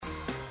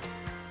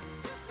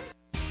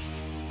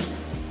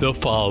The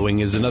following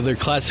is another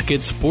Classic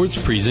Hits sports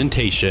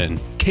presentation.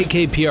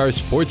 KKPR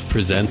Sports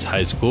presents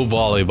high school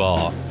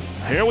volleyball.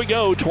 Here we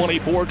go,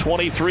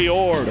 24-23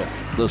 Ord.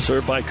 The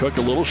serve by Cook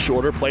a little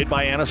shorter, played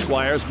by Anna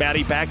Squires.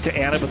 Maddie back to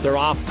Anna, but they're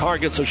off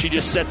target, so she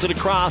just sets it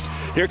across.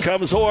 Here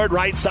comes Ord,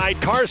 right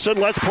side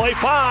Carson. Let's play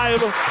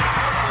 5.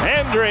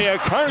 Andrea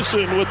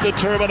Carson with the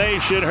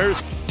termination.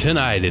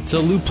 Tonight, it's a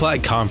Lou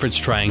Platte Conference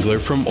triangular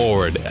from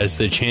Ord as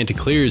the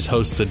Chanticleers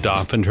host the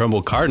Doniphan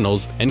Trumbull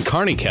Cardinals and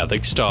Kearney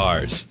Catholic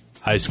Stars.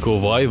 High school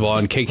volleyball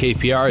on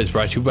KKPR is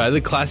brought to you by the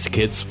Classic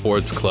Hits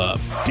Sports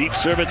Club. Deep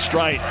serve at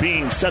strike.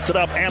 Bean sets it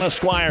up. Anna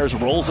Squires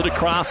rolls it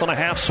across on a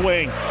half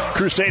swing.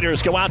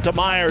 Crusaders go out to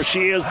Myers.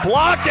 She is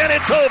blocked, and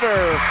it's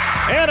over.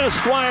 Anna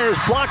Squires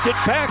blocked it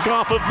back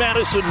off of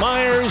Madison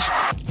Myers.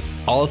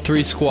 All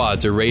three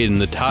squads are rated in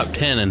the top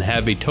 10 and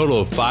have a total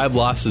of 5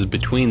 losses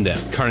between them.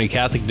 Kearney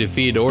Catholic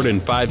defeated Ord in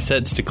 5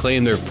 sets to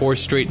claim their 4th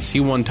straight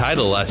C1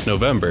 title last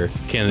November.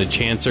 Can the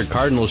Chancellor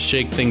Cardinals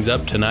shake things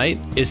up tonight?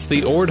 It's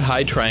the Ord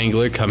High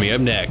Triangular coming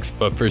up next.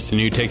 But first, the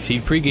New Tech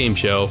Seed pregame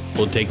show.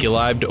 We'll take you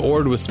live to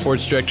Ord with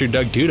Sports Director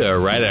Doug Duda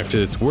right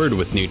after this word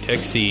with New Tech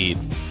Seed.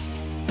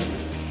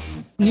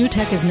 New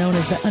Tech is known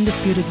as the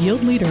undisputed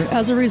yield leader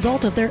as a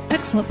result of their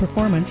excellent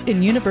performance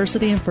in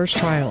university and first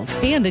trials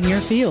and in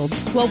your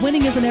fields. While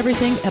winning isn't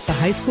everything at the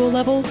high school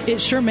level, it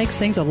sure makes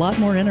things a lot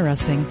more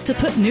interesting. To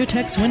put New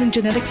Tech's winning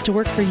genetics to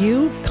work for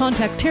you,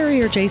 contact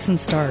Terry or Jason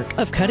Stark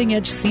of Cutting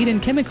Edge Seed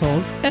and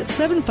Chemicals at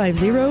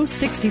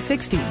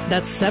 750-6060.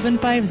 That's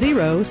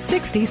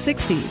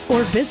 750-6060.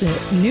 Or visit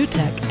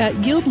newtech at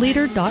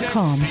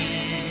yieldleader.com.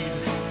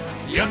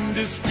 The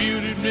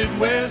undisputed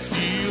Midwest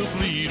yield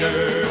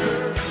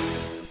leader.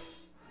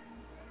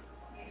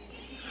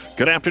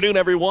 Good afternoon,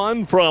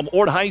 everyone, from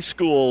Ord High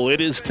School. It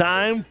is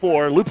time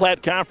for Lou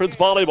Platte Conference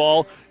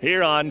Volleyball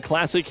here on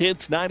Classic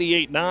Hits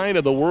 98.9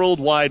 and the World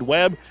Wide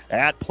Web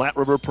at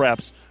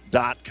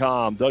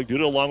PlatteRiverPreps.com. Doug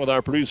Duda along with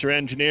our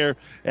producer-engineer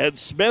Ed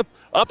Smith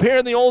up here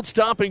in the old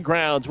stomping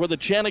grounds where the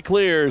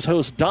Chanticleers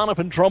host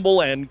Doniphan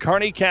Trumbull and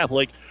Kearney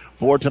Catholic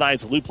for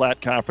tonight's Lou Platte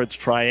Conference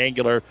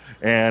Triangular,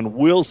 and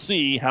we'll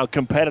see how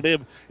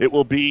competitive it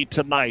will be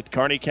tonight.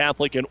 Kearney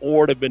Catholic and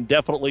Ord have been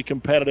definitely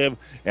competitive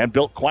and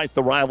built quite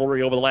the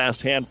rivalry over the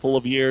last handful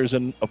of years,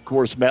 and of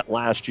course met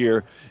last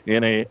year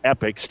in an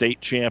epic state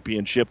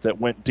championship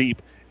that went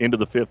deep into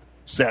the 5th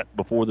set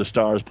before the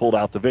Stars pulled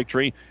out the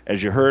victory.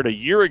 As you heard a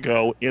year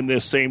ago in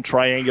this same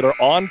triangular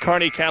on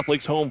Kearney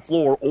Catholic's home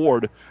floor,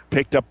 Ord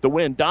picked up the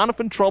win.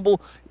 Doniphan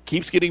Trumbull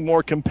keeps getting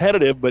more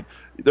competitive, but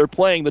they're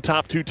playing the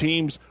top 2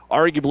 teams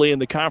arguably in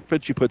the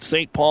conference. You put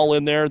St. Paul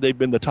in there. They've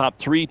been the top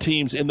 3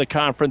 teams in the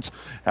conference,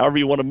 however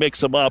you want to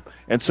mix them up.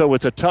 And so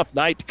it's a tough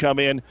night to come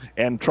in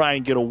and try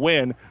and get a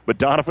win. But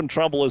Doniphan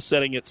Trumbull is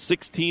setting at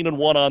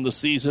 16-1 on the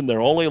season. They're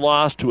only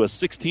lost to a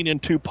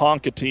 16-2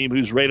 Ponca team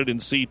who's rated in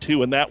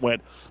C2, and that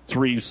went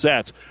 3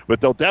 sets.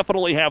 But they'll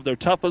definitely have their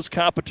toughest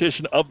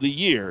competition of the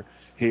year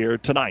here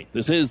tonight.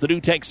 This is the New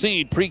Tech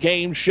Seed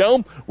pregame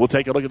show. We'll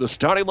take a look at the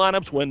starting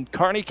lineups when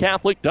Kearney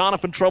Catholic,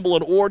 Doniphan Trumbull,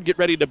 and Ord get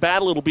ready to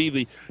battle. It'll be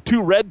the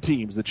 2 red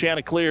teams, the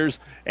Chanticleers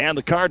and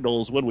the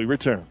Cardinals, when we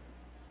return.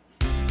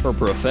 For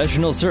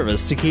professional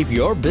service to keep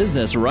your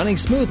business running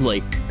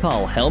smoothly,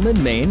 call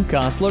Hellman, Main,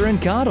 Kostler, and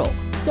Cottle.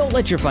 Don't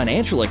let your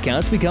financial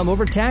accounts become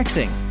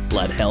overtaxing.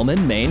 Let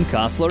Hellman, Main,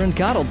 Kostler, and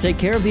Cottle take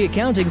care of the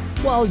accounting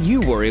while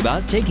you worry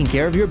about taking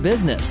care of your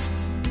business.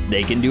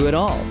 They can do it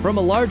all, from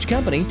a large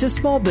company to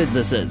small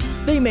businesses.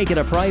 They make it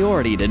a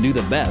priority to do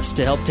the best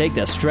to help take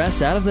the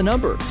stress out of the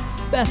numbers.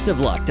 Best of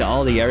luck to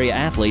all the area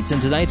athletes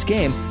in tonight's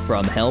game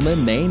from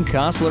Hellman, Main,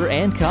 Kostler,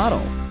 and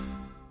Cottle.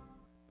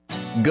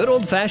 Good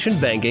old-fashioned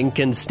banking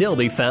can still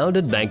be found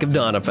at Bank of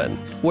Doniphan,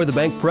 where the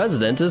bank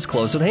president is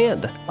close at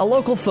hand. A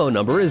local phone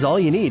number is all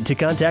you need to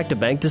contact a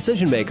bank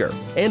decision-maker,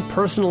 and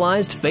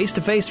personalized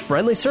face-to-face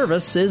friendly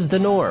service is the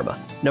norm.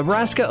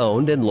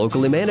 Nebraska-owned and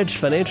locally managed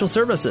financial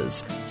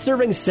services,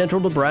 serving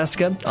central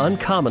Nebraska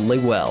uncommonly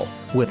well,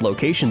 with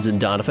locations in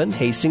Doniphan,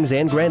 Hastings,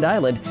 and Grand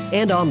Island,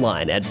 and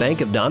online at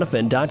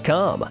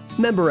bankofdoniphan.com.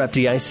 Member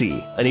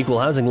FDIC, an equal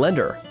housing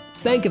lender.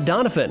 Bank of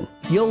Doniphan,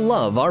 you'll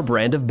love our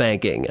brand of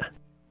banking.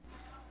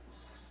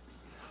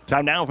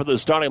 Time now for the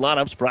starting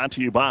lineups brought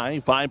to you by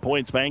 5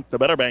 Points Bank, the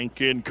better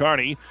bank in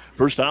Kearney.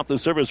 First off, the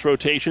service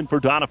rotation for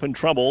Doniphan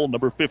Trumbull.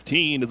 Number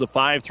 15 is a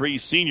 5'3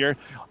 senior,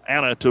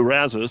 Anna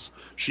Terrazas.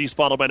 She's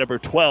followed by number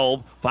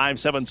 12,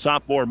 5'7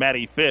 sophomore,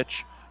 Maddie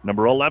Fitch.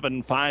 Number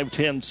 11,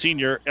 5'10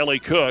 senior, Ellie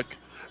Cook.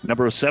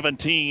 Number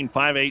 17,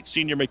 5'8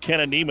 senior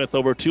McKenna Nemeth,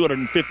 over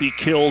 250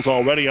 kills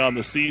already on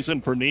the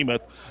season for Nemeth.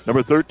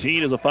 Number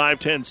 13 is a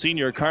 5'10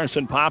 senior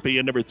Carson Poppy,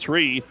 and number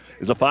 3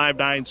 is a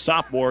 5'9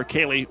 sophomore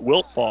Kaylee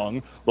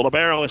Wiltfong. The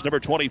libero is number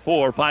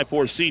 24,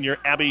 5'4 senior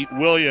Abby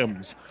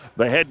Williams.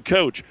 The head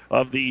coach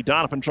of the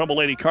Doniphan Trumbull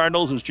Lady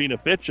Cardinals is Gina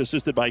Fitch,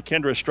 assisted by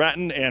Kendra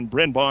Stratton and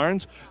Bryn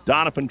Barnes.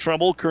 Doniphan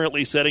Trumbull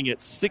currently setting at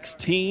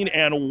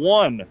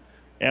 16-1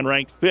 and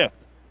ranked 5th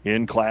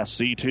in Class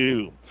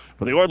C2.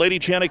 For the Ord Lady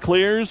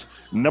Chanticleers,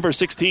 number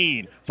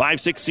 16,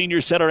 5'6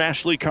 senior setter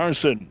Ashley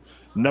Carson.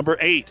 Number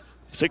 8,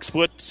 6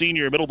 foot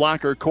senior middle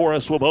blocker Cora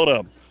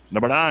Swoboda.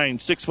 Number 9,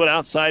 6-foot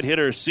outside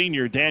hitter,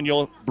 senior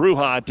Daniel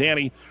Bruja.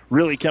 Danny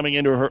really coming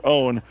into her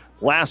own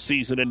last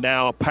season and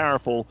now a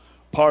powerful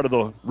part of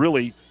the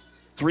really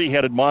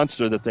three-headed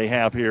monster that they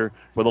have here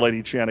for the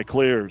Lady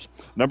Chanticleers.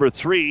 Number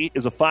 3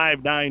 is a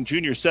 5'9"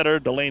 junior setter,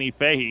 Delaney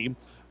Fahey.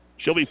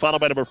 She'll be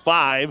followed by number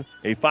 5,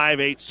 a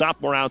 5'8"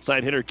 sophomore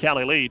outside hitter,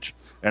 Callie Leach.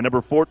 And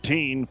number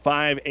 14,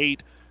 5'8"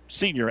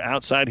 senior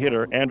outside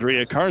hitter,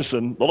 Andrea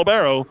Carson. The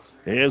libero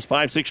is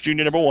 5'6"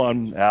 junior number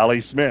 1,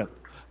 Allie Smith.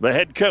 The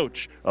head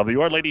coach of the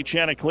Ord Lady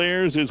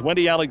Chanticleers is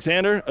Wendy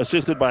Alexander,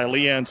 assisted by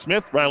Leanne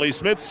Smith, Riley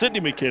Smith, Sydney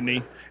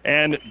McKinney,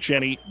 and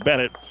Jenny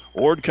Bennett.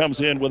 Ord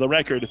comes in with a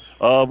record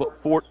of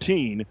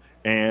 14-2.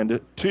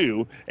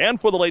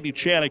 And for the Lady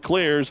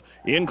Chanticleers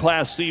in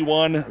Class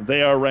C1,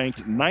 they are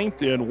ranked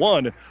 9th in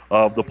one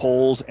of the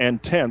polls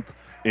and 10th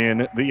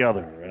in the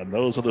other. And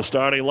those are the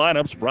starting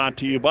lineups brought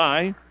to you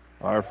by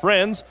our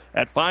friends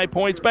at 5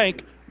 Points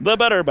Bank, the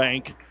better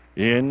bank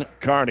in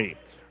Kearney.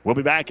 We'll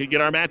be back and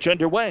get our match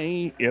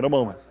underway in a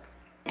moment.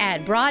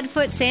 At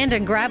Broadfoot Sand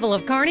and Gravel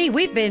of Kearney,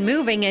 we've been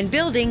moving and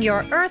building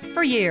your earth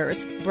for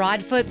years.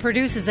 Broadfoot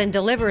produces and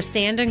delivers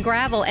sand and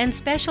gravel and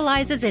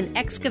specializes in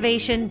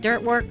excavation,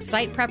 dirt work,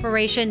 site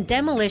preparation,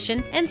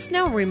 demolition, and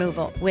snow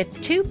removal,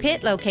 with 2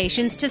 pit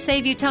locations to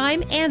save you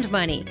time and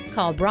money.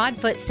 Call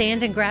Broadfoot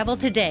Sand and Gravel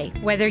today,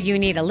 whether you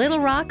need a little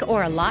rock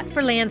or a lot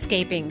for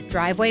landscaping,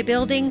 driveway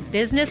building,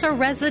 business, or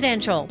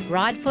residential.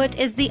 Broadfoot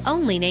is the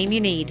only name you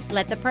need.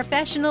 Let the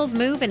professionals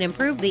move and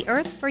improve the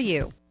earth for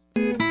you.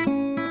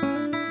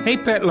 Hey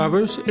pet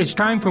lovers, it's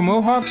time for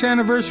Mohawk's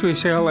anniversary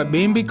sale at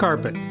B&B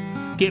Carpet.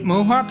 Get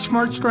Mohawk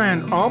Smart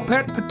Strand All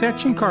Pet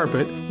Protection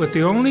Carpet with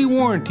the only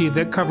warranty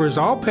that covers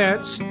all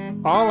pets,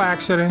 all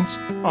accidents,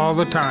 all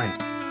the time.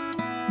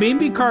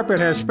 B&B Carpet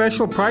has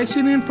special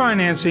pricing and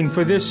financing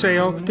for this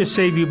sale to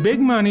save you big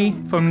money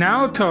from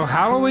now till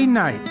Halloween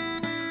night.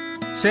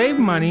 Save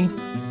money,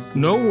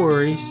 no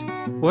worries.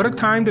 What a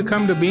time to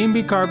come to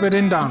B&B Carpet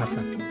in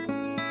Doniphan.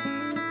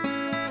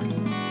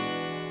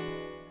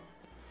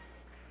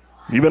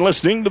 You've been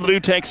listening to the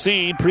NewTek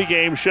Seed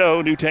pregame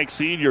show. NewTek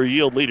Seed, your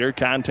yield leader.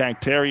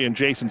 Contact Terry and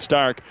Jason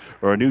Stark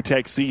or a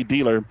NewTek Seed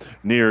dealer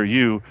near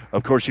you.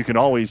 Of course, you can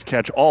always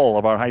catch all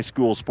of our high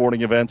school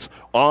sporting events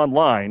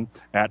online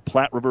at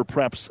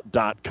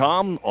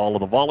PlatteRiverPreps.com. All of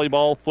the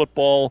volleyball,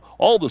 football,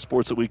 all the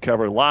sports that we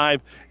cover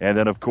live. And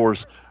then, of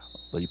course,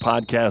 the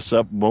podcasts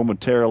up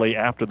momentarily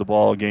after the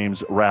ball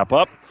games wrap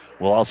up.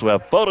 We'll also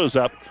have photos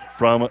up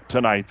from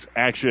tonight's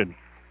action.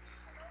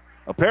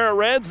 A pair of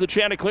reds. The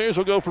Chanticleers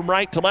will go from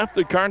right to left.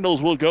 The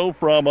Cardinals will go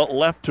from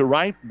left to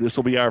right. This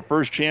will be our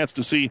first chance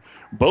to see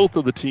both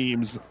of the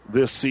teams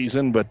this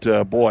season. But,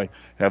 boy,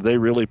 have they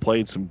really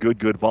played some good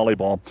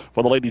volleyball.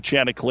 For the Lady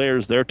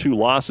Chanticleers, their 2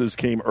 losses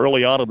came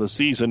early on in the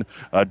season,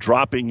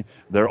 dropping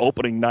their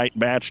opening night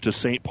match to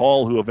St.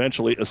 Paul, who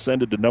eventually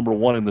ascended to number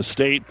 1 in the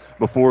state,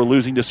 before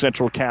losing to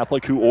Central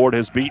Catholic, who Ord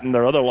has beaten.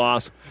 Their other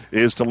loss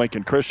is to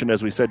Lincoln Christian.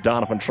 As we said,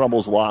 Doniphan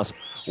Trumbull's loss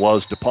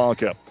was to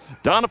Ponca.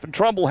 Doniphan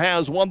Trumbull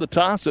has won the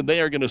toss, and they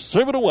are going to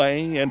serve it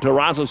away, and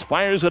Terrazas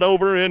fires it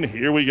over, and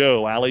here we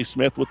go. Allie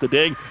Smith with the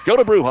dig. Go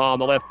to Bruja on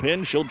the left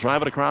pin. She'll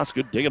drive it across.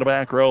 Good dig in the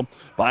back row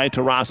by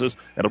Terrazas.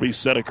 It'll be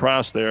set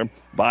across there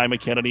by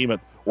McKenna Nemeth.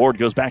 Ord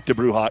goes back to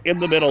Bruja. In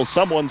the middle,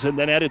 someone's in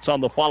the net. It's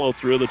on the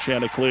follow-through of the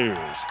Chanticleers.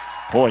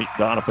 Point,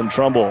 Doniphan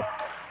Trumbull.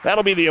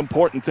 That'll be the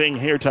important thing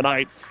here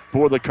tonight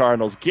for the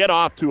Cardinals. Get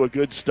off to a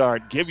good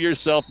start. Give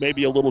yourself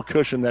maybe a little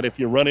cushion that if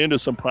you run into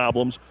some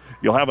problems,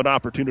 you'll have an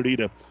opportunity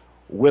to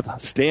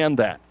withstand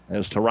that,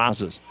 as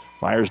Terrazas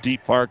fires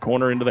deep far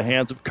corner into the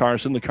hands of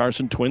Carson. The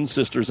Carson twin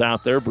sisters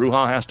out there.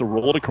 Bruja has to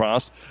roll it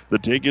across. The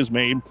dig is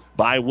made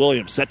by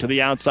Williams. Set to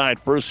the outside.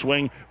 First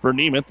swing for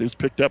Nemeth, who's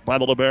picked up by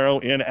the libero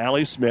in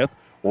Allie Smith.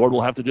 Ord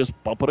will have to just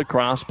bump it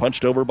across,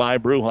 punched over by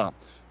Bruja.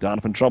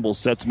 Doniphan Trumbull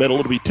sets middle.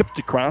 It'll be tipped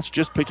across,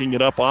 just picking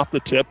it up off the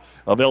tip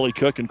of Ellie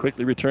Cook and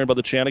quickly returned by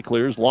the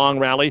Chanticleers. Long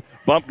rally.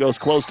 Bump goes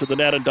close to the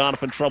net, and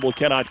Doniphan Trumbull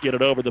cannot get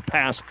it over. The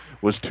pass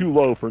was too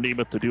low for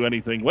Nemeth to do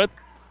anything with.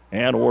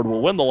 And Ord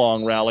will win the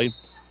long rally,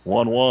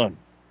 1-1.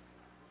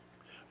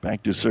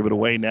 Back to serve it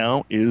away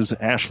now is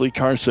Ashley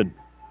Carson.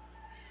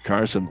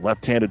 Carson,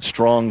 left-handed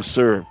strong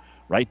serve.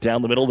 Right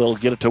down the middle, they'll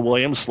get it to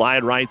Williams.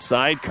 Slide right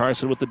side.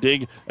 Carson with the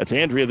dig. That's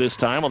Andrea this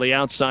time on the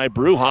outside.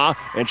 Bruja,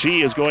 and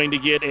she is going to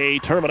get a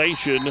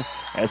termination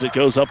as it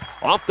goes up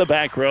off the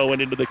back row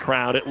and into the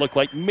crowd. It looked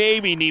like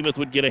maybe Nemeth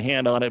would get a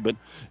hand on it, but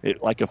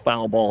it, like a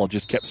foul ball,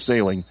 just kept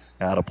sailing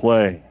out of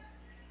play.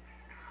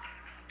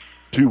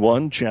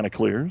 2-1,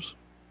 Chanticleers.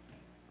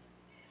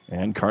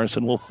 And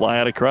Carson will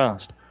fly it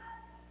across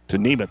to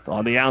Nemeth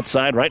on the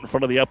outside, right in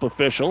front of the up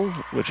official,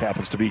 which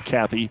happens to be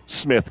Kathy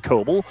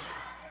Smith-Coble,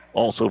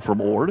 also from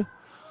Ord,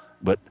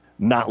 but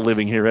not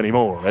living here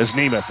anymore. As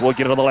Nemeth will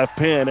get it on the left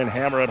pin and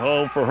hammer it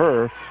home for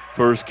her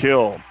first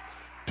kill.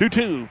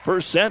 2-2,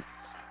 first set.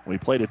 We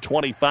played at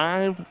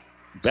 25,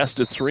 best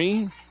of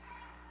 3.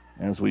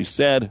 As we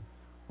said,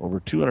 over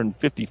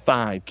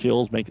 255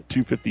 kills, make it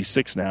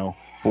 256 now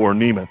for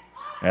Nemeth.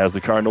 As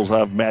the Cardinals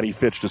have Maddie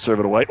Fitch to serve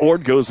it away.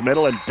 Ord goes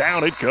middle, and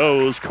down it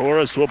goes.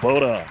 Cora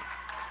Swoboda.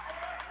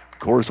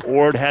 course,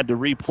 Ord had to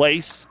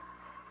replace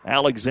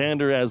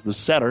Alexander as the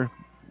setter,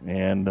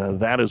 and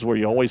that is where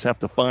you always have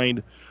to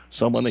find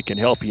someone that can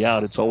help you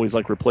out. It's always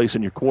like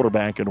replacing your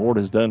quarterback, and Ord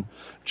has done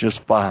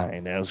just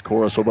fine as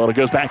Cora Swoboda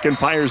goes back and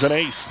fires an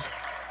ace.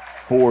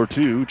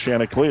 4-2,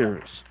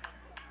 Chanticleers.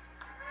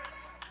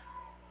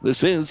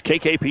 This is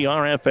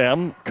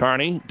KKPR-FM,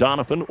 Kearney,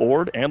 Doniphan,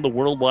 Ord, and the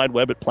World Wide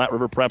Web at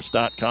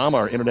PlatteRiverPreps.com.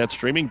 Our internet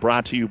streaming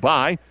brought to you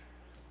by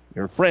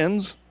your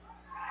friends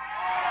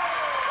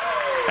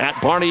at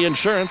Barney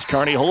Insurance,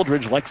 Kearney,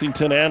 Holdridge,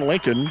 Lexington, and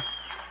Lincoln.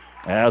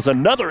 As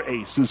another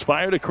ace is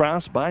fired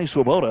across by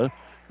Swoboda,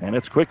 and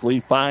it's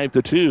quickly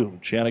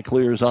 5-2.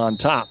 Chanticleers on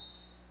top.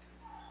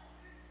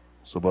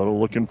 Swoboda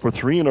looking for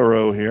 3 in a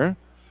row here.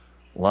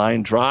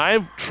 Line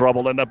drive,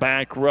 trouble in the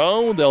back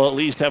row. They'll at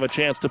least have a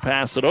chance to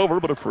pass it over,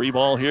 but a free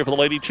ball here for the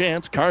Lady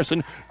Chance.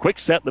 Carson, quick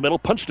set in the middle,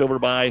 punched over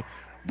by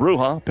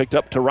Bruja, picked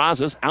up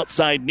Terrazas,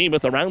 outside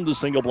Nemeth, around the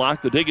single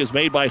block. The dig is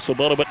made by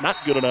Swoboda, but not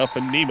good enough,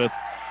 and Nemeth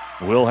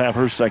will have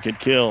her second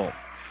kill.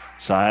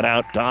 Side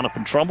out,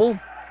 Doniphan Trumbull,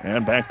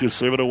 and back to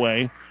serve it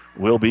away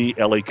will be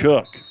Ellie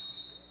Cook.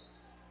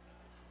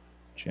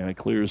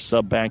 Chanticleers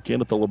sub back in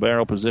at the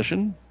libero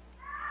position,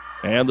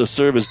 and the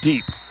serve is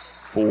deep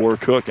for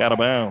Cook, out of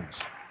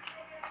bounds.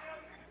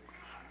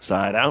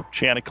 Side out,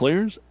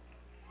 Chanticleers.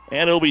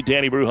 And it'll be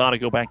Danny Bruja to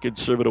go back and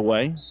serve it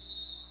away.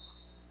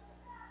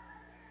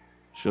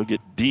 She'll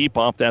get deep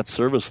off that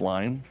service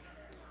line.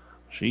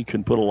 She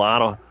can put a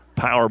lot of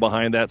power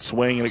behind that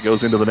swing, and it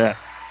goes into the net.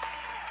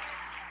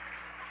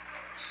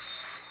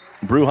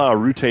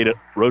 Bruja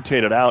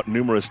rotated out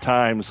numerous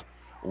times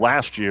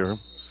last year,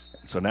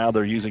 so now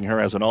they're using her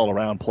as an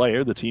all-around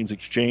player. The teams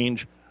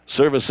exchange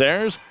service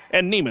errors,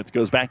 and Nemeth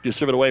goes back to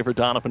serve it away for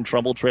Doniphan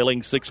Trumbull,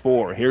 trailing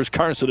 6-4. Here's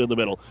Carson in the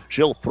middle.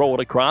 She'll throw it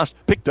across,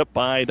 picked up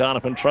by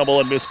Doniphan Trumbull,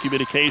 and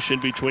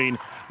miscommunication between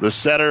the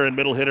setter and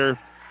middle hitter,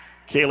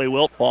 Kaylee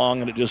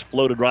Wiltfong, and it just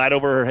floated right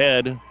over her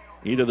head.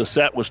 Either the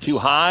set was too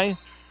high,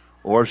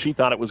 or she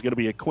thought it was going to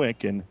be a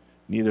quick, and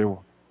neither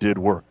did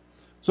work.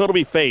 So it'll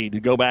be Fade to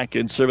go back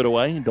and serve it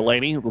away.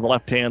 Delaney with the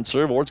left-hand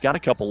serve. Ord's got a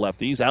couple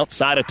lefties.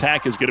 Outside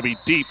attack is going to be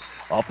deep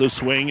off the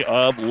swing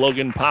of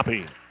Logan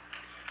Poppy.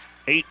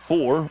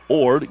 8-4,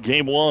 Ord,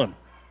 game 1.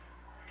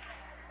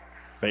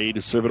 Fade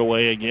to serve it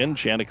away again.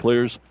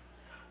 Chanticleers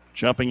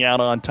jumping out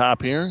on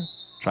top here,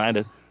 trying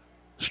to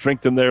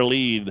strengthen their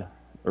lead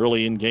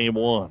early in game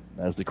 1.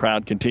 As the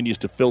crowd continues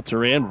to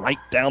filter in, right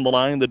down the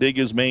line, the dig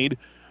is made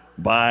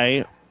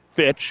by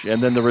Fitch,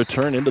 and then the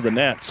return into the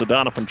net. So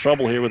Doniphan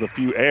Trumbull here with a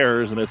few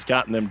errors, and it's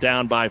gotten them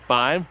down by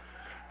 5.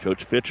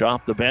 Coach Fitch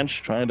off the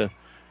bench trying to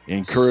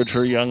encourage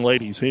her young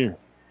ladies here.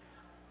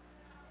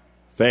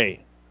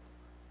 Fay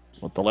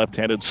with the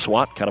left-handed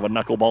swat, kind of a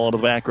knuckleball into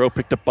the back row,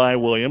 picked up by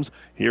Williams.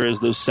 Here is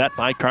the set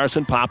by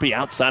Carson Poppy.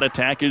 Outside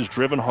attack is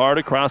driven hard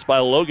across by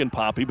Logan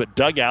Poppy, but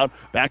dug out.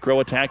 Back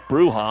row attack,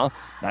 Bruja.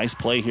 Nice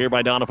play here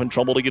by Doniphan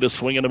Trumbull to get a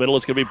swing in the middle.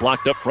 It's going to be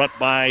blocked up front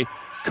by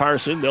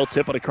Carson. They'll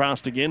tip it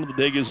across again. The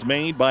dig is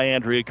made by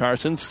Andrea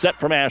Carson. Set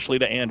from Ashley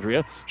to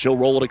Andrea. She'll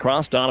roll it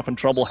across. Doniphan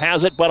Trumbull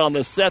has it, but on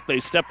the set, they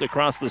stepped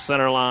across the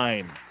center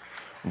line.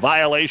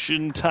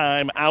 Violation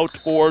time out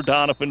for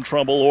Doniphan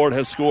Trumbull. Ord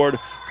has scored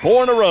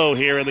 4 in a row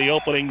here in the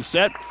opening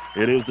set.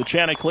 It is the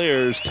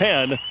Chanticleers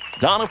 10,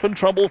 Doniphan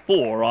Trumbull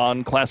 4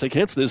 on Classic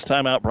Hits. This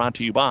timeout brought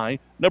to you by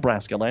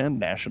Nebraska Land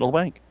National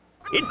Bank.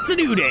 It's a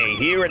new day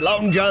here at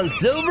Long John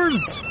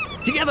Silver's.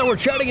 Together we're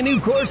charting a new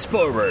course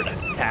forward.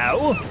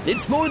 How?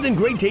 It's more than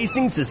great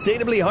tasting,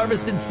 sustainably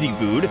harvested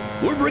seafood.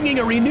 We're bringing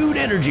a renewed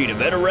energy to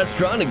better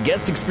restaurant and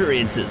guest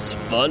experiences,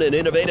 fun and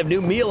innovative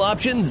new meal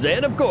options,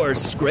 and of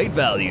course, great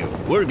value.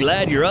 We're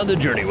glad you're on the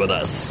journey with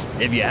us.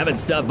 If you haven't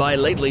stopped by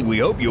lately, we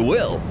hope you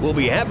will. We'll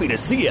be happy to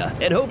see you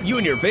and hope you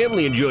and your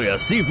family enjoy a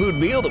seafood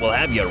meal that will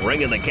have you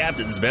ringing the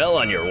captain's bell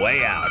on your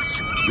way out.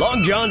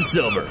 Long John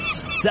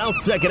Silver's, South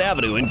 2nd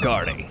Avenue in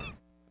Kearney.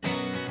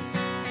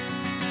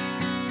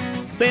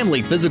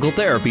 Family Physical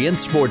Therapy and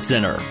Sports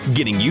Center,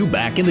 getting you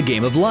back in the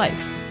game of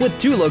life. With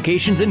 2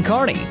 locations in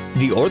Kearney,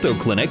 the Ortho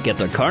Clinic at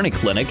the Kearney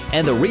Clinic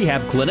and the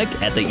Rehab Clinic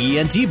at the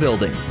ENT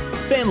Building.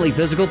 Family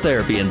Physical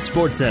Therapy and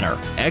Sports Center,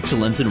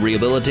 excellence in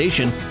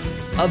rehabilitation.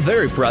 A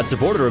very proud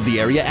supporter of the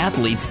area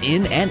athletes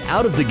in and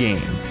out of the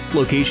game.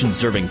 Locations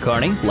serving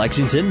Kearney,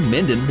 Lexington,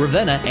 Minden,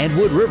 Ravenna, and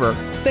Wood River.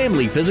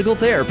 Family Physical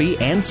Therapy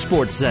and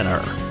Sports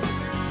Center.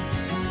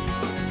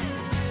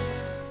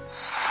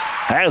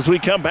 As we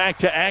come back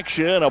to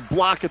action, a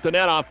block at the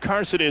net off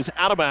Carson is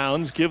out of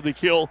bounds. Give the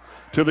kill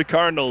to the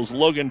Cardinals,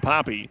 Logan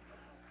Poppy.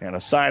 And a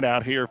side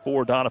out here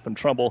for Doniphan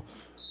Trumbull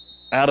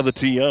out of the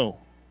TO.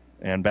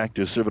 And back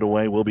to serve it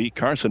away will be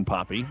Carson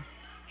Poppy.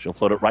 She'll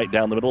float it right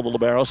down the middle of the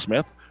libero,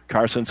 Smith.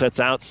 Carson sets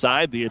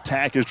outside. The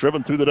attack is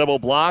driven through the double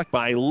block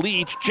by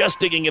Leach, just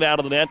digging it out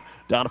of the net.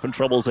 Doniphan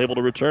Trumbull is able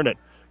to return it.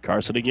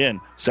 Carson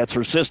again sets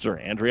her sister.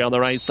 Andrea on the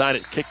right side.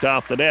 It kicked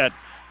off the net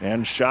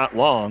and shot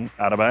long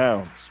out of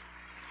bounds.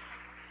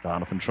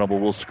 Doniphan Trumbull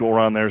will score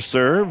on their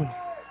serve.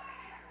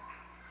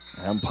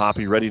 And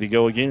Poppy ready to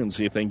go again.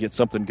 See if they can get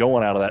something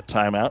going out of that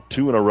timeout.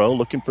 2 in a row,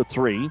 looking for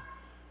 3.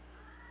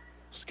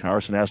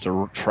 Carson has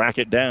to track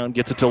it down,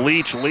 gets it to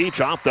Leach.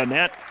 Leach off the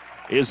net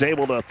is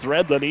able to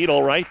thread the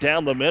needle right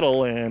down the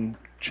middle, and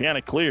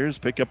Chanticleers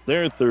pick up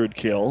their third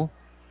kill.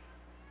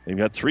 They've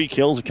got 3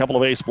 kills, a couple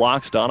of ace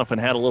blocks. Doniphan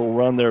had a little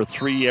run there,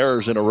 3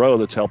 errors in a row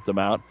that's helped them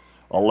out.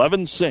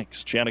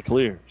 11-6,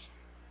 Chanticleers.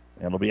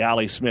 And it'll be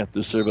Allie Smith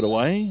to serve it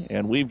away.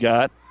 And we've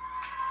got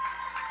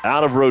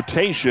out of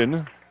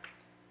rotation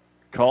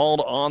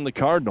called on the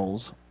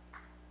Cardinals.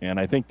 And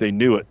I think they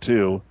knew it,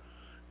 too.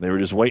 They were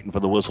just waiting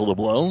for the whistle to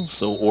blow.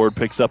 So Ord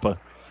picks up a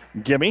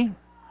gimme.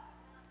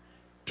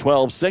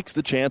 12-6,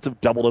 the chance of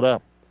doubled it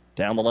up.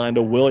 Down the line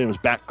to Williams,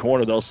 back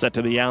corner. They'll set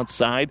to the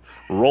outside.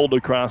 Rolled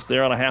across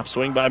there on a half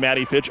swing by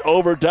Maddie Fitch.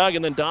 Over dug,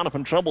 and then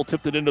Doniphan Trumbull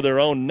tipped it into their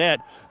own net.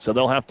 So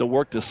they'll have to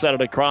work to set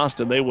it across,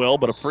 and they will.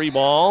 But a free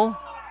ball.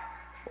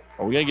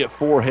 Are we going to get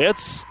 4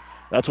 hits?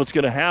 That's what's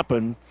going to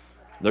happen.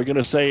 They're going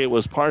to say it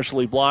was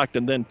partially blocked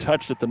and then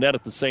touched at the net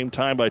at the same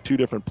time by 2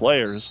 different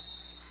players.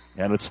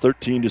 And it's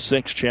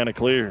 13-6,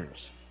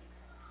 Chanticleers.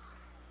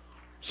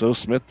 So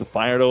Smith to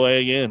fire it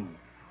away again.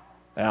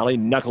 Allie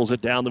knuckles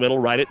it down the middle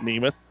right at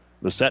Nemeth.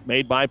 The set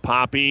made by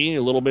Poppy.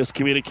 A little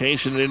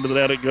miscommunication, and into the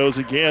net it goes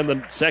again.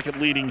 The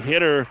second leading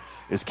hitter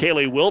is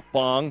Kaylee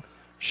Wiltbong.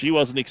 She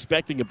wasn't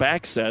expecting a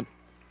back set.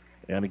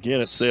 And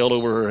again, it sailed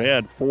over her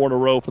head. 4 in a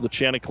row for the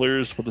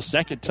Chanticleers for the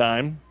second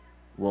time.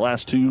 The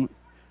last 2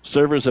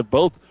 servers have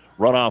both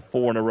run off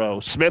 4 in a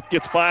row. Smith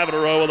gets 5 in a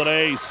row with an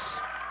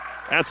ace.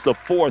 That's the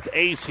 4th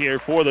ace here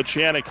for the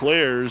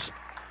Chanticleers.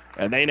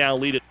 And they now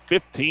lead it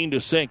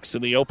 15-6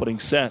 in the opening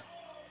set.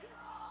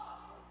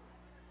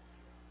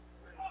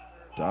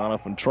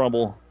 Doniphan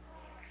Trumbull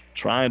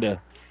trying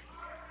to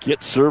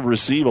get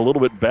serve-receive a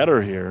little bit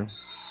better here.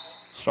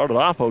 Started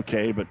off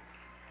okay, but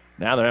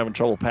now they're having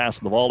trouble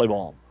passing the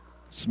volleyball.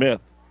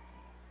 Smith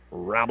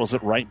rattles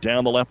it right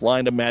down the left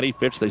line to Maddie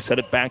Fitch. They set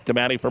it back to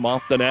Maddie from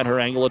off the net. Her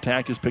angle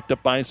attack is picked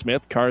up by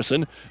Smith.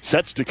 Carson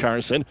sets to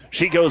Carson.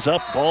 She goes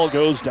up. Ball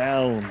goes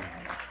down.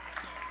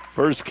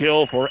 First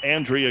kill for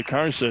Andrea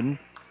Carson,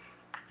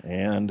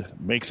 and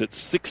makes it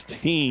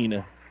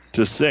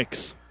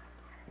 16-6.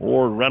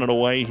 Ord running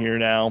away here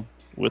now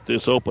with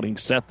this opening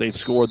set. They've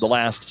scored the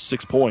last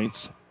 6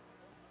 points.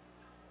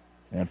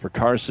 And for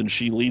Carson,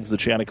 she leads the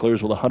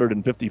Chanticleers with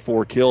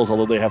 154 kills,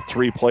 although they have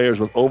 3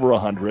 players with over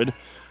 100.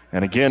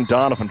 And again,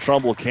 Doniphan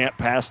Trumbull can't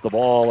pass the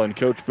ball, and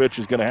Coach Fitch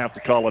is going to have to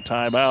call a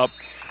timeout.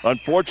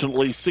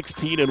 Unfortunately,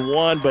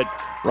 16-1, but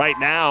right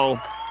now,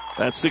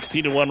 that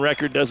 16-1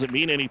 record doesn't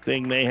mean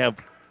anything. They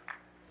have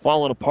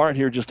fallen apart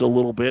here just a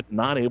little bit,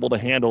 not able to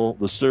handle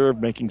the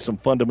serve, making some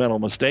fundamental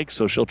mistakes,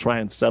 so she'll try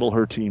and settle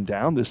her team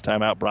down. This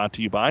timeout brought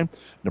to you by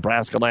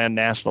Nebraska Land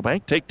National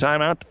Bank. Take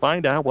time out to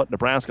find out what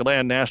Nebraska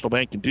Land National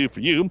Bank can do for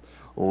you.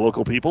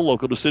 Local people,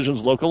 local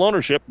decisions, local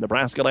ownership.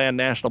 Nebraska Land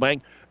National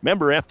Bank,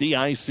 member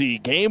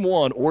FDIC. Game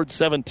 1, Ord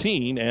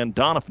 17 and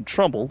Doniphan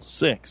Trumbull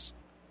 6.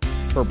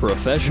 For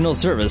professional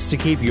service to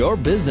keep your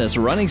business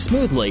running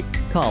smoothly,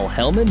 call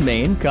Hellman,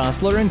 Maine,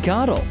 Kostler, and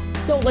Cottle.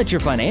 Don't let your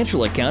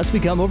financial accounts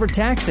become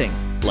overtaxing.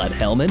 Let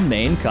Hellman,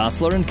 Maine,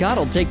 Kostler, and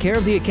Cottle take care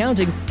of the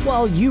accounting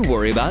while you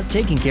worry about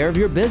taking care of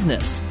your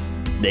business.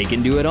 They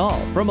can do it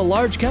all, from a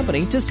large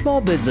company to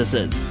small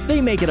businesses.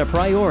 They make it a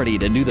priority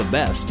to do the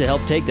best to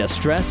help take the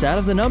stress out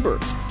of the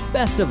numbers.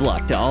 Best of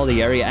luck to all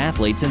the area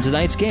athletes in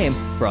tonight's game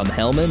from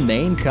Hellman,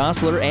 Maine,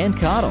 Kostler, and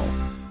Cottle.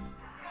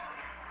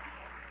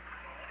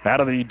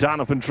 Out of the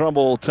Doniphan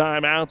Trumbull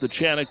timeout, the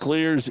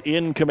Chanticleers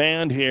in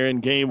command here in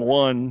Game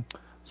 1.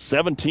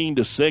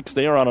 17-6.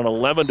 They are on an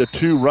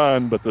 11-2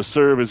 run, but the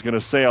serve is going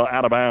to sail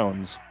out of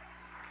bounds.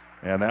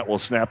 And that will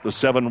snap the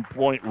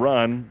 7-point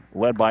run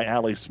led by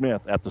Allie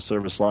Smith at the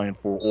service line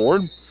for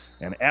Ord.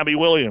 And Abby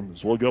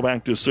Williams will go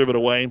back to serve it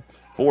away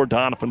for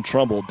Doniphan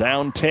Trumbull.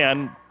 Down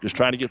 10, just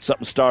trying to get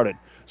something started.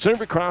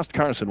 Serve across,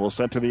 Carson will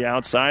send to the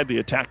outside. The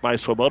attack by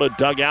Swoboda,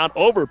 dug out,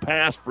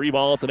 overpass, free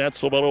ball at the net.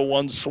 Swoboda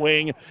one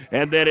swing,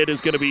 and then it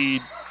is going to be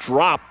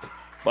dropped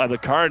by the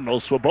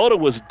Cardinals. Swoboda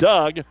was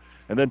dug,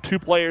 and then 2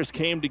 players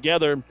came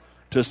together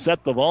to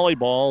set the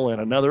volleyball,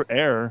 and another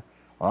error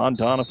on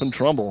Doniphan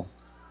Trumbull.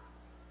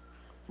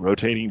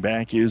 Rotating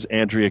back is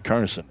Andrea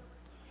Carson.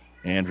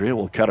 Andrea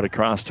will cut it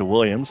across to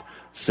Williams.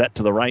 Set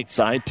to the right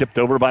side, tipped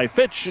over by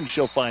Fitch, and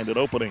she'll find an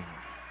opening.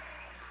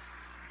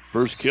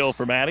 First kill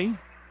for Maddie.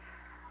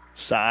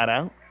 Side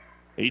out,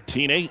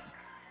 18-8.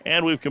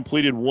 And we've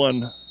completed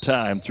 1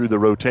 time through the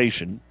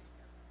rotation.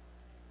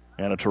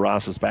 Anna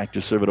Terrasas back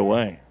to serve it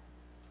away.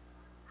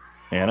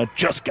 Anna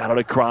just got it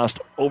across,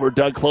 over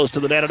dug close to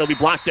the net. It'll be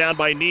blocked down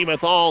by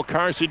Nemeth. All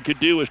Carson could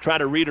do is try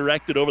to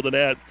redirect it over the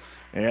net.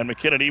 And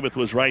McKenna Nemeth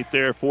was right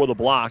there for the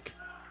block.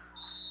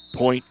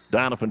 Point,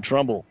 Doniphan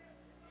Trumbull.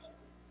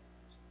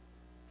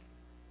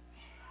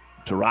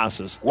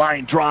 Terrasas,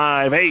 line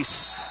drive,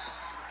 ace.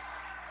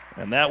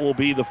 And that will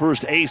be the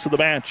first ace of the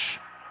match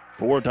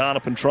for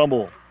Doniphan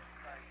Trumbull.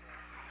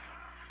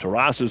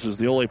 Terrasas is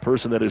the only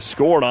person that has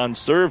scored on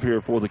serve here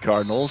for the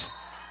Cardinals.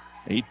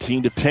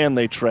 18-10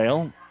 they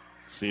trail.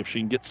 See if she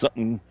can get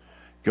something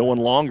going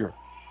longer.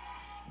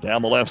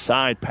 Down the left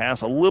side,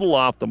 pass a little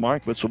off the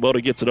mark, but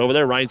Swoboda gets it over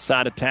there. Right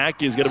side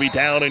attack is going to be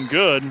down and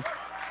good.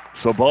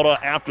 Swoboda,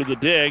 after the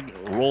dig,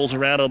 rolls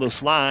around on the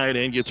slide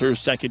and gets her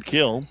second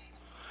kill.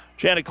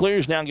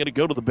 Chanticleer's now going to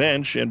go to the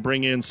bench and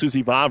bring in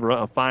Susie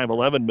Vavra, a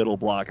 5'11 middle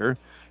blocker.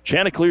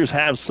 Chanticleer's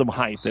have some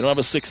height. They don't have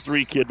a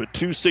 6'3 kid, but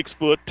 2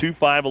 6-foot, 2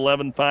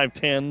 5'11,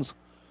 5'10s.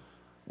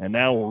 And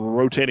now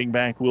rotating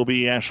back will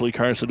be Ashley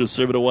Carson to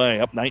serve it away.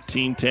 Up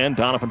 19-10.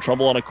 Doniphan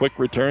Trumbull on a quick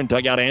return.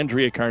 Dug out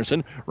Andrea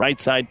Carson. Right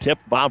side tip,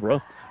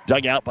 Vavra.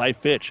 Dug out by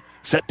Fitch.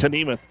 Set to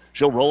Nemeth.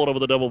 She'll roll it over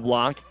the double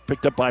block.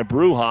 Picked up by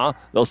Bruja.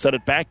 They'll set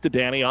it back to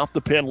Danny. Off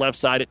the pin, left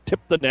side. It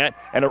tipped the net,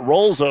 and it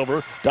rolls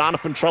over.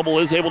 Doniphan Trumbull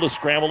is able to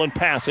scramble and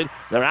pass it.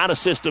 They're out of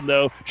system,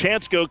 though.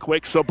 Chance go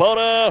quick.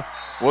 Swoboda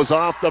was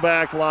off the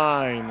back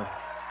line.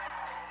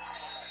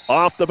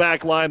 Off the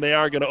back line, they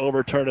are going to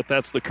overturn it.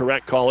 That's the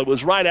correct call. It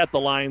was right at the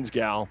lines,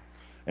 gal,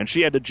 and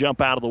she had to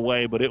jump out of the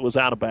way, but it was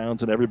out of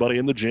bounds, and everybody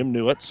in the gym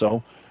knew it.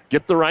 So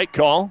get the right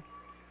call.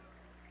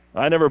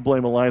 I never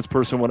blame a Lions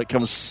person when it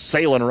comes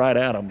sailing right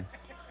at them.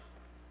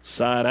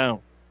 Side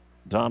out.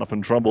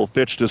 Doniphan Trumbull,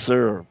 Fitch to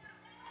serve.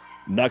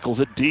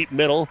 Knuckles it deep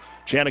middle.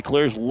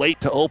 Chanticleer's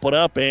late to open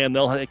up, and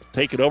they'll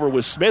take it over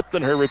with Smith,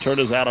 and her return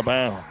is out of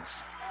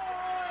bounds.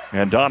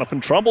 And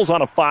Doniphan Trumbull's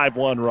on a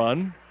 5-1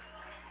 run.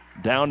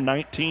 Down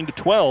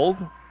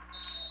 19-12.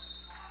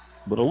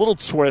 But a little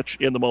switch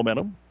in the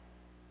momentum.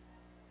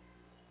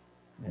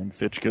 And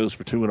Fitch goes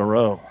for 2 in a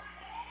row.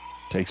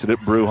 Takes it at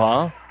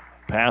Bruja.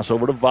 Pass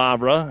over to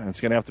Vavra. And it's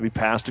going to have to be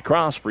passed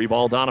across. Free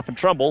ball, Doniphan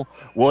Trumbull.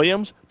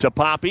 Williams to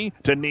Poppy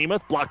to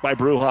Nemeth. Blocked by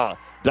Bruja.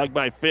 Dug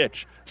by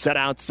Fitch. Set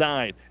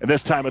outside. And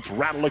this time it's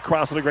rattled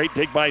across, and a great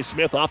dig by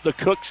Smith off the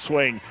Cook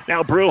swing.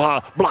 Now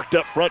Bruja blocked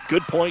up front.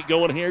 Good point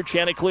going here.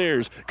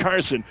 Chanticleers.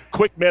 Carson,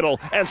 quick middle.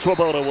 And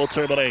Swoboda will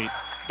terminate.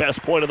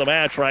 Best point of the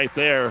match right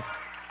there.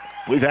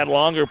 We've had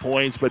longer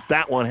points, but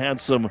that one had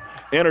some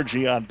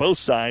energy on both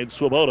sides.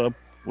 Swoboda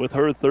with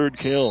her third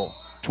kill.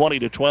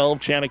 20-12,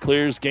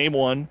 Chanticleers, game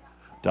 1.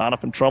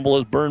 Doniphan Trumbull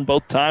has burned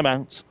both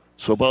timeouts.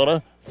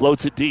 Swoboda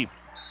floats it deep.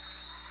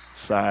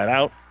 Side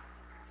out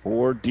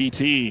for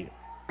DT.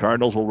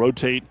 Cardinals will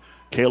rotate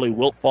Kaylee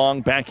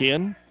Wiltfong back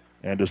in.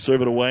 And to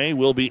serve it away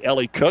will be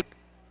Ellie Cook.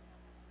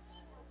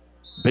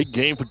 Big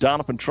game for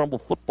Doniphan Trumbull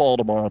football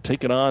tomorrow,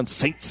 taking on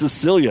St.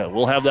 Cecilia.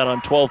 We'll have that on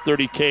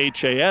 1230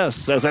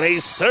 KHAS as an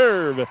ace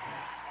serve.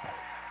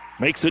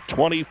 Makes it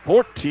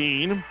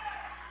 20-14.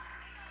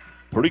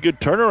 Pretty good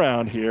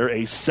turnaround here.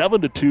 A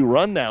 7-2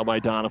 run now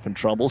by Doniphan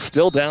Trumbull.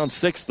 Still down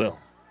 6, though.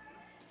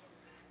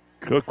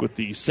 Cook with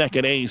the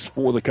second ace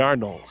for the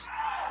Cardinals.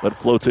 But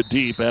floats it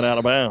deep and out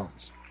of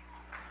bounds.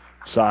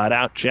 Side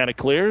out,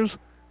 Chanticleers.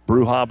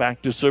 Bruja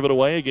back to serve it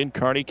away. Again,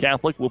 Kearney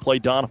Catholic will play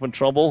Doniphan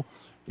Trumbull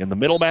in the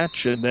middle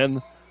match, and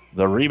then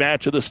the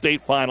rematch of the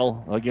state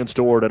final against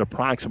Ord at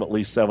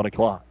approximately 7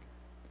 o'clock.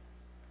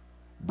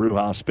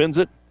 Bruja spins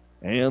it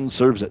and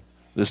serves it.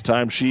 This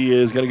time she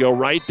is going to go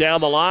right down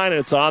the line.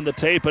 It's on the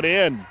tape and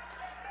in.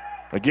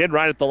 Again,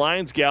 right at the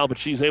lines, gal, but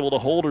she's able to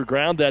hold her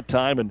ground that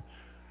time and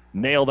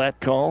nail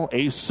that call.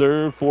 Ace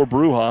serve for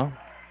Bruja.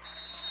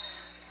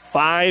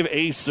 5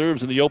 ace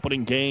serves in the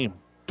opening game.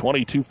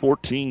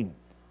 22-14.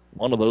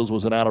 One of those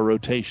was an out of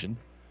rotation.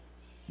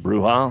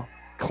 Bruja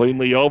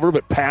cleanly over,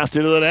 but passed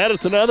into the net.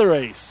 It's another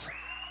ace.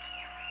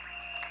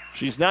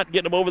 She's not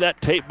getting him over that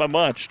tape by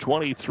much.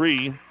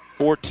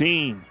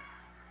 23-14.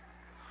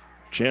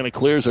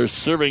 Chanticleers are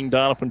serving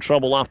Doniphan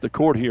Trumbull off the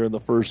court here in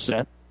the first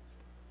set.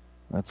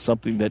 That's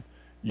something that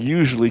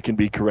usually can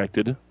be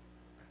corrected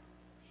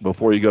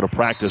before you go to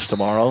practice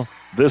tomorrow.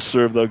 This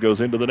serve, though,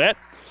 goes into the net.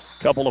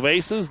 Couple of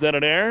aces, then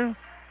an error.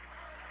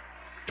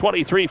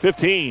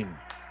 23-15.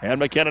 And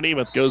McKenna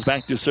Nemeth goes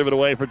back to serve it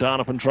away for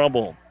Doniphan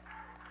Trumbull.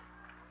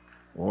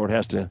 Ord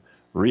has to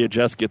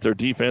readjust, get their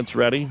defense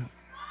ready,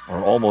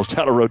 or almost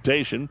out of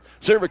rotation.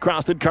 Serve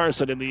across to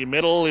Carson in the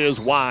middle is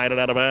wide and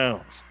out of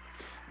bounds.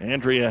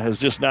 Andrea has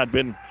just not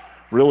been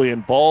really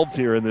involved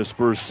here in this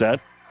first set.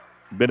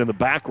 Been in the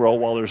back row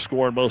while they're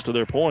scoring most of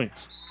their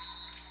points.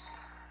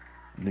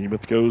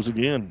 Nemeth goes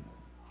again.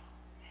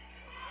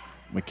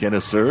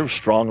 McKenna serves,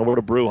 strong over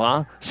to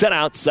Bruja. Set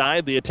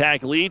outside, the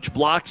attack Leach,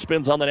 blocked,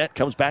 spins on the net,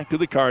 comes back to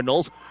the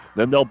Cardinals.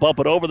 Then they'll bump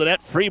it over the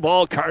net, free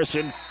ball,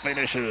 Carson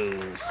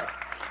finishes.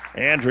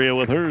 Andrea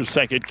with her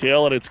second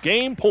kill, and it's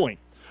game point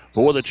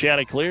for the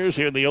Chanticleers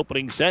here in the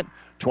opening set,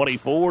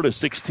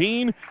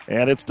 24-16,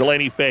 and it's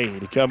Delaney Fay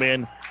to come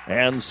in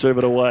and serve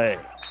it away.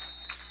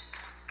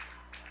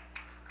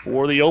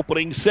 For the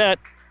opening set,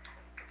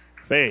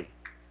 Fay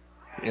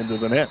into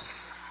the net.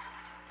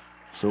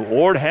 So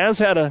Ord has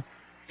had a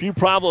few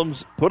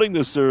problems putting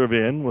the serve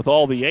in with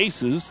all the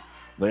aces.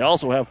 They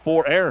also have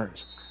 4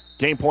 errors.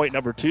 Game point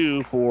number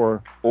 2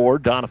 for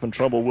Ord. Doniphan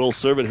Trumbull will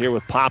serve it here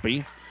with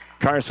Poppy.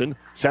 Carson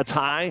sets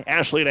high.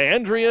 Ashley to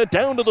Andrea.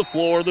 Down to the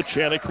floor. The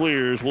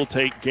Chanticleers will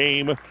take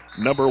game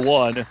number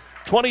 1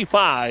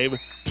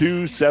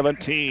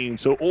 25-17.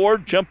 So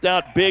Ord jumped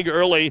out big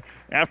early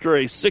after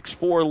a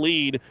 6-4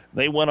 lead.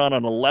 They went on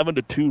an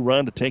 11-2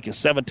 run to take a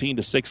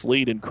 17-6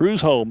 lead and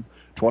cruise home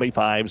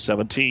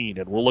 25-17.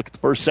 And we'll look at the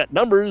first set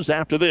numbers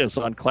after this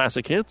on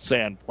Classic Hits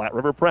and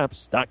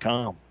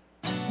PlatteRiverPreps.com.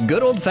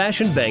 Good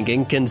old-fashioned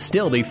banking can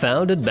still be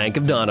found at Bank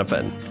of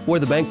Doniphan, where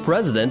the bank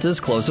president is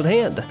close at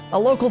hand. A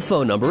local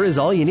phone number is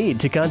all you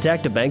need to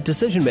contact a bank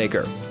decision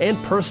maker, and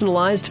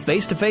personalized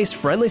face-to-face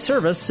friendly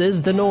service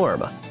is the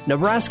norm.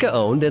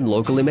 Nebraska-owned and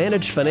locally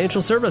managed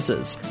financial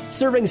services,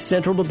 serving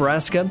central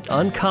Nebraska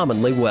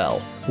uncommonly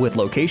well, with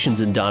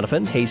locations in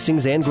Doniphan,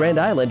 Hastings, and Grand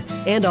Island,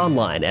 and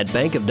online at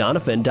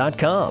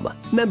bankofdoniphan.com.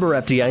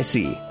 Member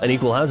FDIC, an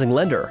equal housing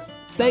lender.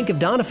 Bank of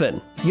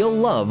Doniphan, you'll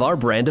love our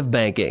brand of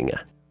banking.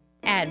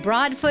 At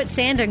Broadfoot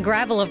Sand and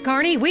Gravel of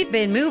Kearney, we've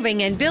been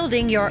moving and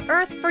building your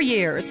earth for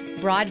years.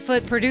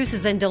 Broadfoot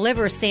produces and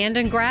delivers sand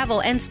and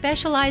gravel and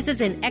specializes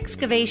in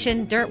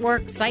excavation, dirt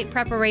work, site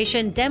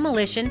preparation,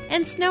 demolition,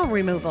 and snow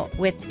removal,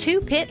 with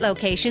 2 pit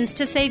locations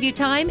to save you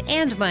time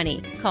and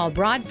money. Call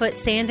Broadfoot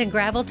Sand and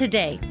Gravel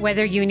today,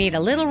 whether you need a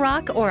little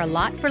rock or a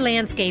lot for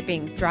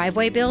landscaping,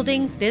 driveway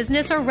building,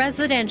 business, or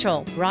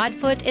residential.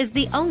 Broadfoot is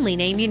the only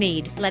name you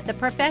need. Let the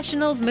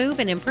professionals move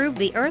and improve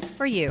the earth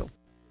for you.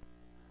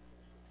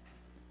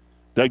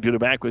 Doug Duda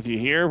back with you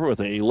here with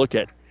a look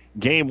at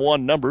Game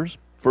 1 numbers.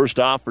 First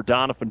off for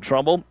Doniphan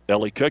Trumbull,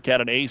 Ellie Cook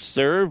had an ace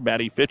serve.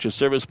 Maddie Fitch a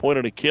service point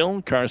and a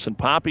kill. Carson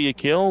Poppy a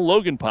kill.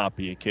 Logan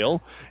Poppy a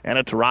kill.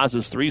 Anna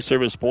Terrazas 3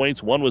 service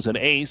points. 1 was an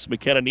ace.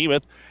 McKenna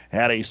Nemeth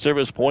had a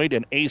service point,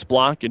 an ace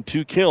block, and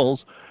 2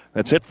 kills.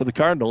 That's it for the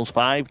Cardinals.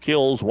 5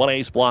 kills, 1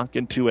 ace block,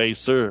 and 2 ace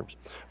serves.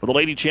 For the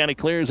Lady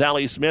Chanticleers,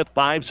 Allie Smith,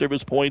 5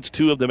 service points,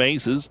 2 of them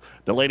aces.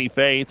 Delaney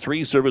Fay,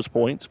 3 service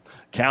points.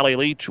 Callie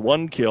Leach,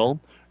 1 kill.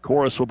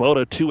 Cora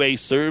Swoboda, 2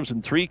 ace serves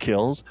and 3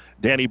 kills.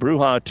 Danny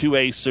Bruja, 2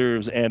 ace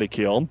serves and a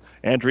kill.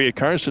 Andrea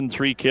Carson,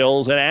 3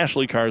 kills. And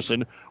Ashley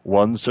Carson,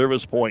 1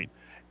 service point.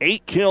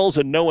 8 kills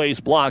and no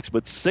ace blocks,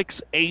 but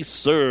 6 ace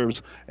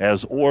serves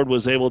as Ord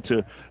was able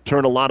to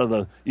turn a lot of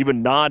the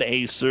even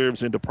non-ace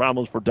serves into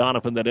problems for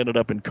Doniphan that ended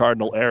up in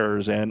Cardinal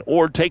errors. And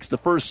Ord takes the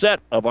first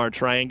set of our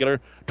triangular,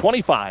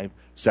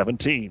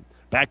 25-17.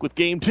 Back with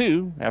Game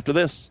 2 after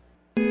this.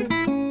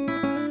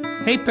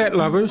 Hey pet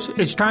lovers,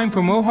 it's time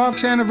for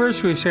Mohawk's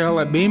anniversary sale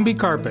at B&B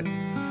Carpet.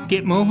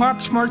 Get Mohawk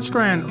Smart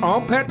Strand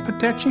All Pet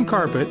Protection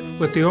Carpet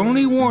with the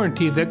only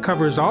warranty that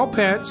covers all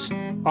pets,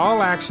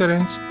 all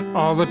accidents,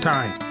 all the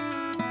time.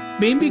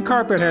 B&B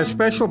Carpet has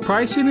special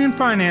pricing and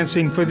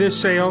financing for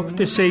this sale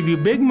to save you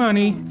big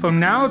money from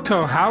now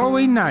till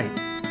Halloween night.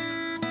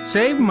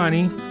 Save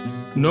money,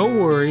 no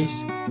worries.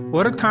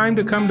 What a time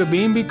to come to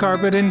B&B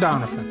Carpet in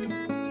Doniphan.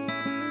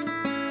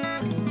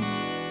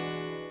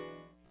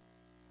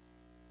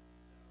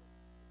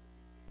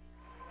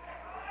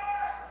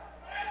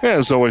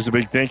 As always, a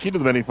big thank you to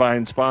the many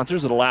fine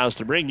sponsors that allow us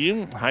to bring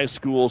you high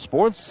school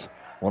sports.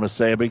 I want to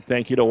say a big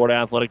thank you to Ord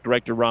Athletic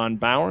Director Ron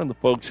Bauer and the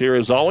folks here,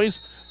 as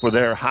always, for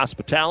their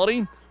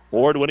hospitality.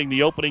 Ord winning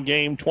the opening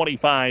game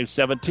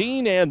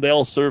 25-17, and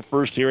they'll serve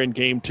first here in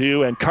Game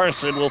 2, and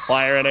Carson will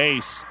fire an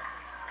ace.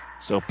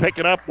 So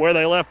picking up where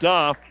they left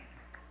off,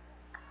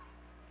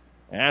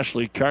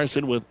 Ashley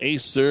Carson with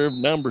ace serve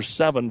number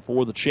 7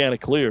 for the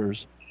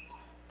Chanticleers.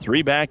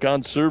 3 back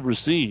on serve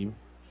receive.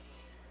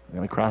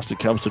 And across it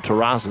comes to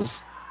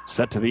Terrazas.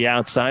 Set to the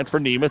outside for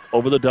Nemeth.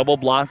 Over the double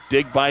block.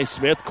 Dig by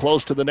Smith.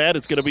 Close to the net.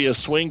 It's going to be a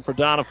swing for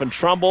Doniphan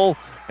Trumbull.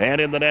 And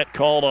in the net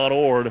called on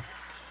Ord.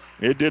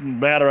 It didn't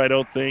matter, I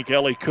don't think.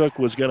 Ellie Cook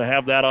was going to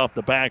have that off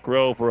the back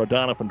row for a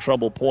Doniphan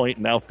Trumbull point.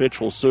 Now Fitch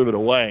will serve it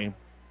away.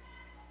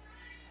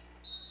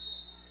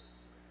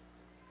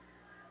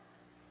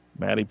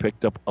 Maddie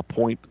picked up a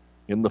point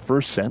in the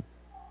first set.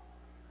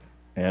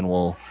 And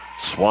will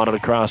swat it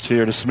across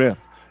here to Smith.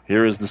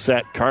 Here is the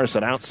set.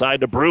 Carson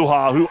outside to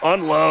Bruja, who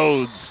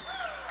unloads.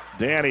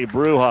 Danny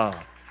Bruja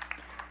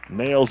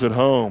nails it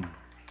home.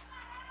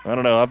 I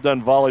don't know. I've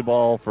done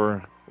volleyball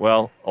for,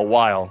 a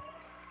while.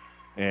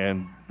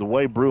 And the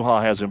way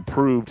Bruja has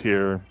improved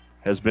here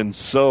has been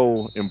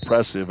so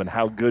impressive, and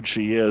how good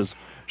she is.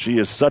 She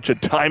is such a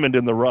diamond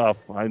in the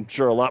rough. I'm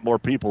sure a lot more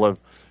people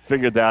have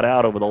figured that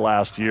out over the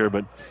last year,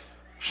 but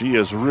she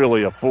is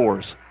really a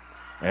force.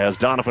 As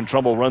Doniphan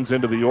Trumbull runs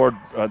into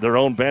their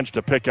own bench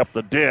to pick up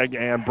the dig,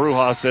 and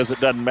Bruja says it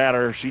doesn't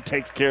matter. She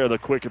takes care of the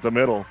quick at the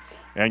middle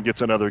and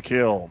gets another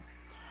kill.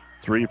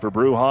 3 for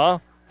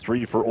Bruja,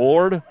 3 for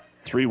Ord,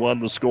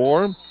 3-1 the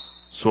score.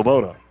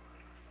 Swoboda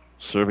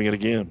serving it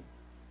again.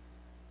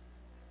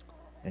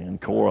 And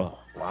Cora,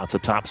 lots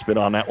of top spin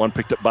on that one,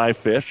 picked up by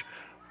Fish.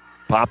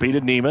 Poppy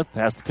to Nemeth,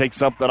 has to take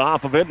something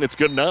off of it, and it's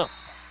good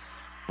enough.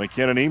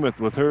 McKenna Nemeth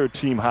with her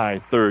team-high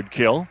 3rd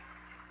kill.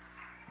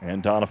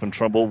 And Doniphan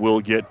Trumbull will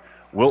get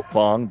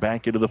Wiltfong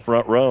back into the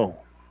front row.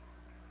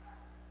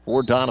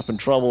 For Doniphan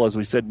Trumbull, as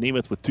we said,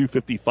 Nemeth with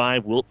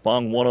 255,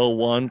 Wiltfong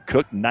 101,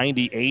 Cook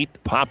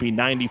 98, Poppy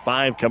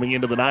 95 coming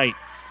into the night.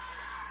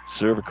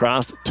 Serve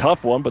across,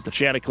 tough one, but the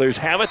Chanticleers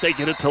have it. They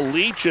get it to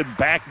Leach, and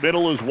back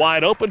middle is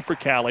wide open for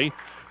Callie.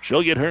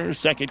 She'll get her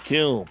 2nd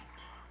kill.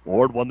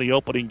 Ord won the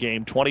opening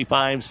game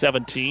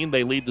 25-17.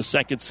 They lead the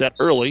second set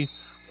early,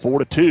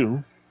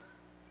 4-2.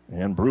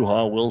 And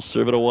Bruja will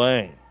serve it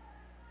away.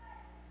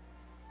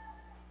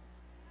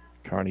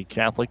 Kearney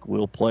Catholic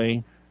will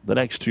play the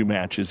next two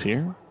matches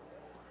here.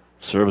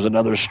 Serves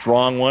another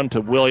strong one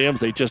to Williams.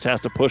 They just has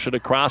to push it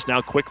across.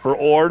 Now quick for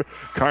Ord.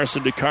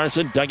 Carson to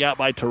Carson. Dug out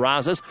by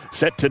Terrazas.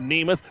 Set to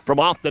Nemeth from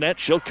off the net.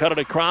 She'll cut it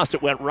across.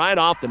 It went right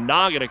off the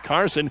noggin of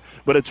Carson,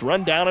 but it's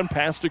run down and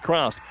passed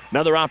across.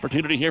 Another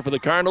opportunity here for the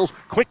Cardinals.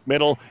 Quick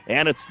middle,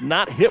 and it's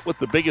not hit with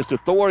the biggest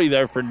authority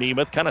there for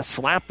Nemeth. Kind of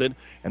slapped it,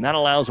 and that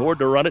allows Ord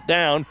to run it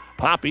down.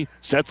 Poppy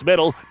sets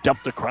middle.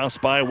 Dumped across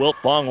by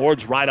Wiltfong.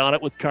 Ord's right on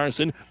it with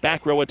Carson.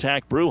 Back row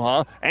attack,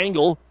 Bruja.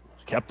 Angle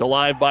kept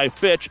alive by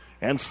Fitch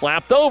and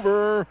slapped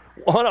over.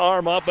 One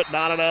arm up, but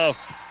not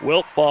enough.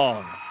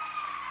 Wiltfong.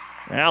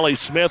 Allie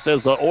Smith,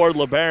 as the Ord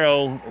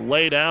libero,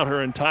 laid out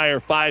her entire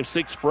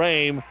 5-6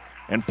 frame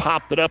and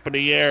popped it up in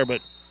the air,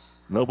 but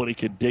nobody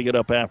could dig it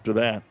up after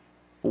that.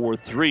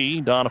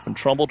 4-3. Doniphan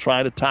Trumbull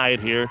trying to tie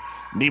it here.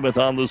 Nemeth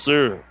on the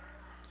serve.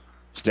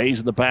 Stays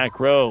in the back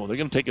row. They're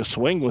going to take a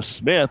swing with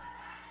Smith,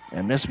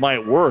 and this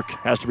might work.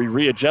 Has to be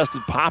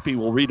readjusted. Poppy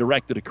will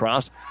redirect it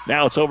across.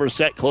 Now it's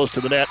overset close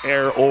to the net.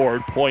 Air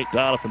Ord. Point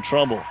Doniphan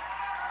Trumbull.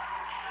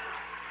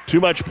 Too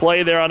much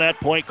play there on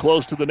that point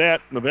close to the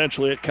net. And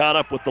eventually it caught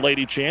up with the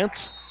Lady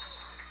Chance.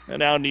 And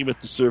now Nemeth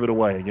to serve it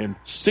away. Again,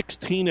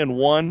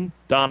 16-1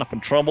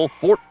 Doniphan Trumbull.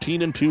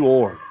 14-2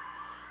 Ord.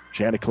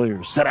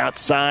 Chanticleer set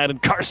outside,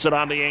 and Carson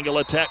on the angle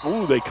attack.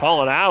 Ooh, they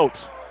call it out.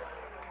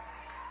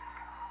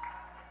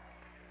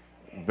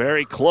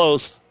 Very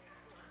close.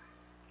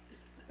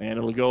 And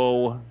it'll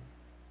go,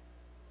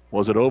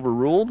 was it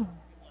overruled?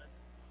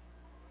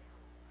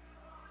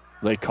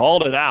 They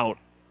called it out.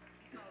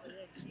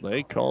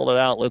 They called it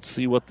out. Let's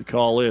see what the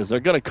call is. They're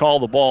going to call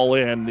the ball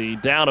in. The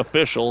down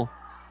official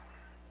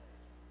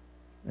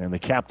and the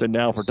captain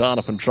now for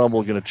Doniphan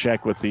Trumbull going to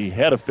check with the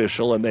head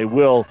official, and they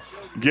will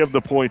give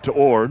the point to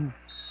Ord.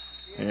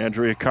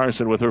 Andrea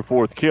Carson with her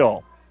fourth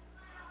kill.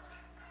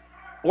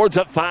 Ord's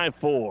up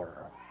 5-4.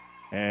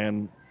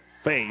 And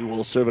Fay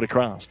will serve it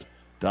across.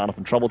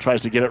 Doniphan Trumbull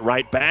tries to get it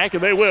right back,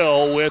 and they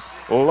will with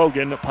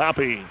Logan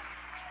Poppy.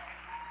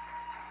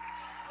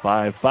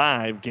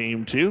 5-5,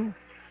 game two.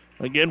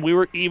 Again, we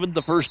were even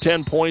the first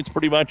 10 points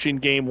pretty much in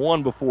game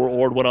one before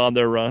Ord went on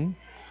their run.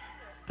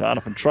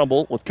 Doniphan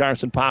Trumbull with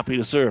Carson Poppy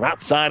to serve.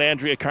 Outside,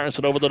 Andrea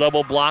Carson over the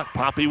double block.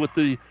 Poppy with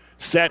the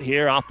set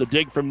here off the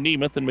dig from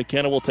Nemeth, and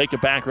McKenna will take a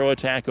back row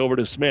attack over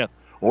to Smith.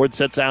 Ord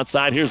sets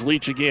outside. Here's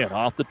Leach again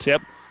off the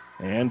tip.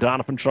 And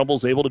Doniphan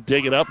Trumbull's able to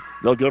dig it up.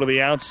 They'll go to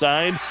the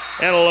outside.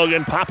 And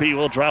Logan Poppy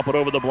will drop it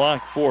over the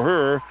block for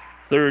her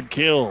third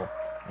kill.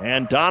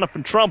 And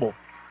Doniphan Trumbull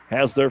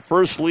has their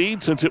first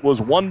lead since it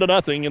was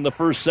 1-0 in the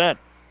first set.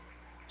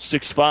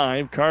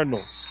 6-5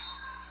 Cardinals.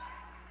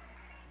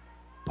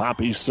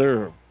 Poppy's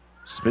serve.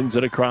 Spins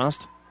it across.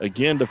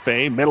 Again to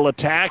Fay. Middle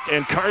attack.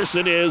 And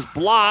Carson is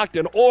blocked.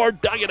 And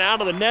Ord dug it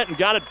out of the net and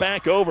got it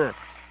back over.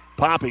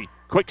 Poppy.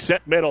 Quick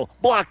set middle.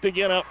 Blocked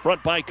again up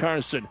front by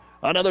Carson.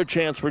 Another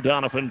chance for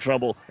Doniphan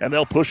Trumbull, and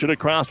they'll push it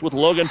across with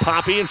Logan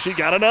Poppy, and she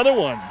got another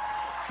one.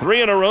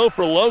 3 in a row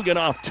for Logan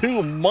off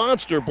 2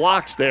 monster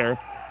blocks there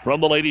from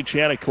the Lady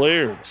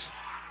Chanticleers.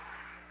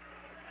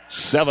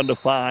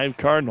 7-5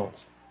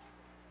 Cardinals.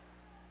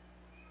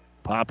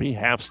 Poppy,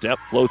 half step,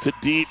 floats it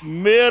deep,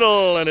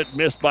 middle, and it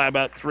missed by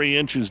about 3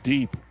 inches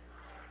deep.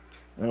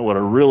 That would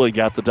have really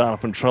got the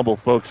Doniphan Trumbull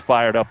folks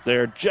fired up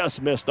there.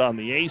 Just missed on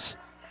the ace.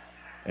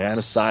 And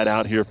a side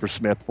out here for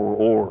Smith for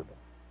Ord.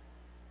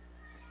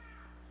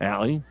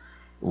 Allie,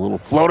 a little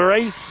floater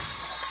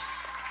ace.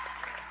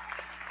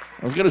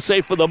 I was going to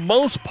say, for the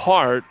most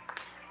part,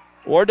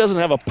 Ord doesn't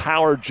have a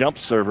power jump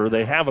server.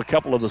 They have a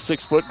couple of the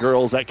 6-foot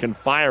girls that can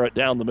fire it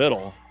down the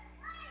middle.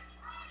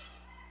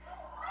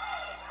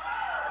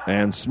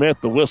 And Smith,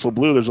 the whistle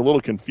blew. There's a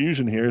little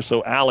confusion here,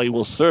 so Allie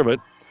will serve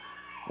it.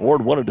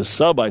 Ord wanted to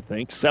sub, I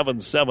think.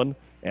 7-7.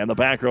 And the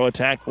back row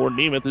attack for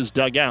Nemeth is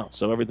dug out.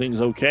 So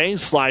everything's okay.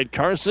 Slide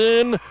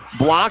Carson.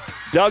 Blocked.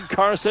 Doug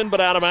Carson, but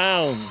out of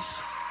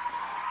bounds.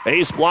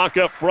 Ace block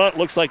up front.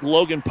 Looks like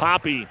Logan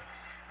Poppy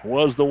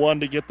was the one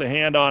to get the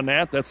hand on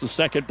that. That's the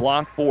second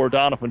block for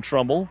Doniphan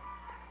Trumbull.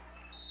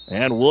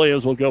 And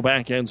Williams will go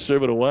back and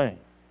serve it away.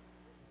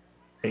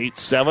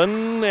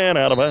 8-7 and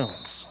out of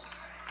bounds.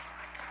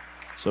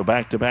 So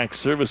back-to-back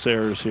service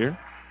errors here.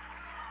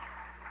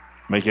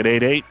 Make it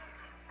 8-8.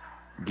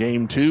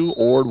 Game two.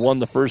 Ord won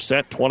the first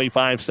set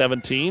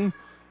 25-17.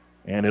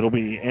 And it'll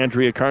be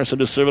Andrea Carson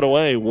to serve it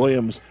away.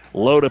 Williams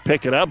low to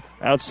pick it up.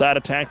 Outside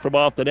attack from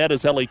off the net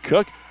is Ellie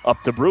Cook.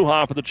 Up to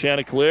Bruja for the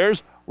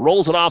Chanticleers.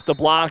 Rolls it off the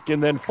block,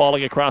 and then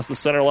falling across the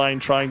center line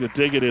trying to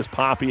dig it is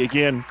Poppy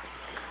again.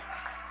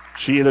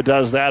 She either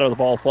does that or the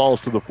ball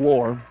falls to the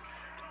floor.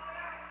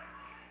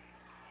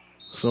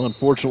 So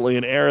unfortunately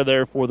an error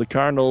there for the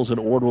Cardinals, and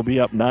Ord will be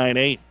up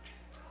 9-8.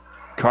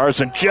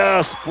 Carson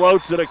just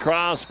floats it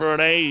across for an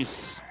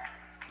ace.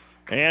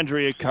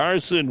 Andrea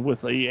Carson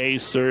with the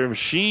ace serve.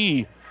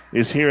 She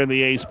is here in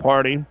the ace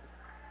party.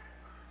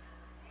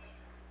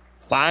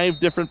 5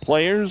 different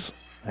players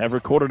have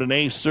recorded an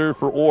ace serve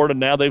for Ord, and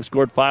now they've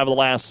scored 5 of the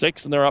last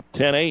 6, and they're up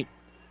 10-8.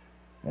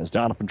 As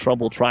Doniphan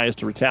Trumbull tries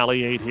to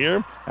retaliate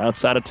here.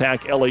 Outside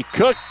attack, Ellie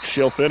Cook.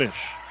 She'll finish.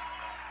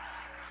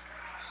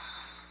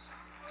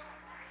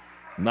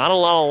 Not a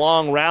lot of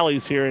long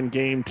rallies here in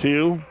game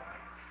 2.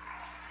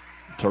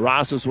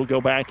 Terrazas will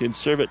go back and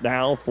serve it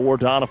now for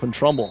Doniphan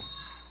Trumbull.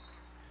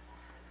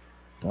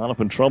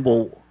 Doniphan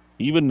Trumbull,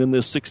 even in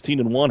this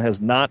 16-1,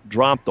 has not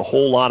dropped a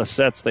whole lot of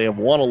sets. They have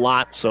won a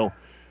lot, so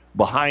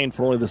behind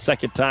for only the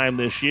second time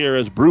this year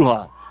as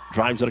Bruja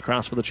drives it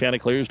across for the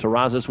Chanticleers.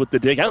 Terrazas with the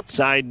dig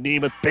outside.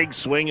 Nemeth, big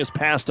swing is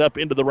passed up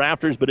into the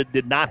rafters, but it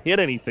did not hit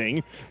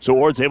anything. So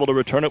Ord's able to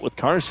return it with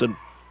Carson.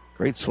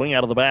 Great swing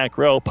out of the back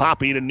row.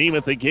 Poppy to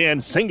Nemeth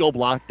again. Single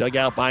block dug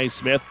out by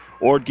Smith.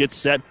 Ord gets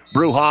set.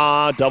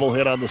 Bruja, double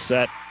hit on the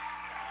set.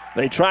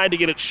 They tried to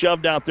get it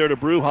shoved out there to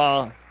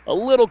Bruja a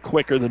little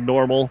quicker than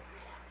normal,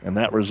 and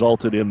that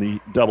resulted in the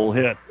double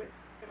hit.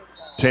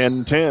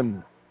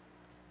 10-10.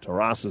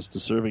 Terrazas to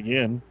serve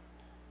again.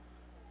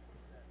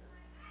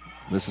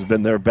 This has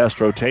been their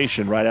best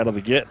rotation right out of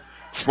the get.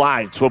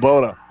 Slide,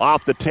 Swoboda,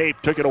 off the tape,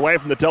 took it away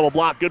from the double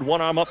block. Good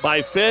one arm up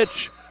by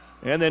Fitch.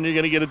 And then you're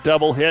going to get a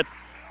double hit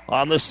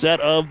on the set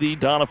of the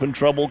Doniphan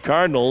Trumbull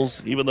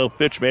Cardinals, even though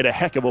Fitch made a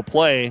heck of a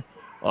play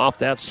off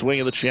that swing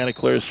of the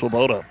Chanticleer's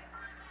Swoboda.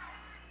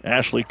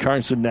 Ashley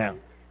Carson now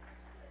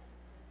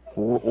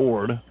for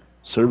Ord.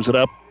 Serves it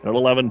up, an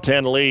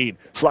 11-10 lead.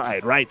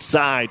 Slide, right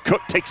side.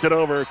 Cook takes it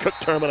over. Cook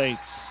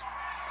terminates.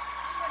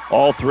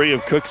 All 3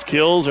 of Cook's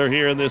kills are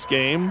here in this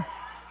game.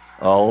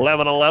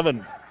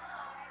 11-11.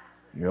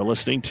 You're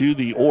listening to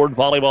the Ord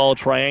Volleyball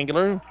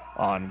Triangular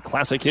on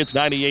Classic Hits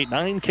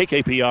 98.9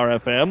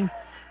 KKPR-FM.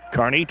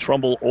 Kearney,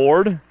 Trumbull,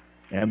 Ord,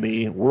 and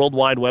the World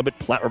Wide Web at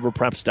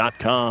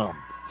PlatteRiverPreps.com.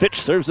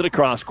 Fitch serves it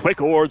across.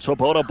 Quick Ord.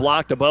 Swoboda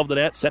blocked above the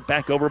net. Set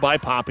back over by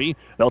Poppy.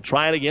 They'll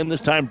try it again. This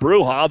time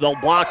Bruja. The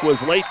block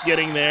was late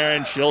getting there,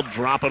 and she'll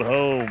drop it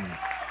home.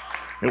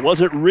 It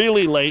wasn't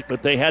really late,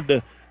 but they had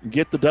to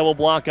get the double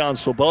block on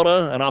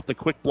Swoboda, and off the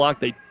quick block,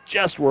 they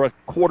just were a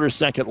quarter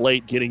second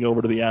late getting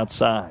over to the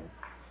outside.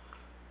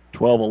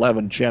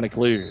 12-11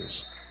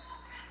 Chanticleers.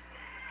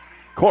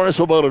 Cora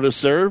Swoboda to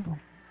serve.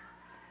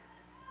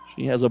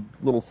 She has a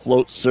little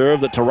float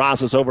serve that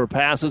Terrazas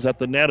overpasses at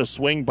the net. A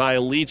swing by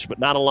Leach, but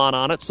not a lot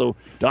on it, so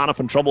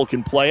Doniphan Trumbull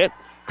can play it.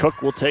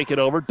 Cook will take it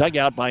over. Dug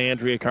out by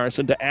Andrea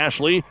Carson to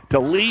Ashley, to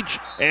Leach,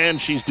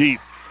 and she's deep.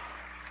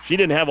 She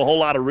didn't have a whole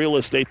lot of real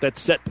estate. That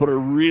set put her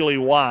really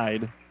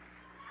wide,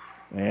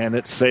 and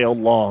it sailed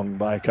long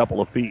by a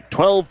couple of feet.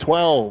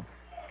 12-12.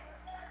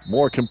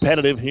 More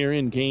competitive here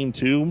in Game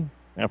 2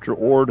 after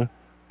Ord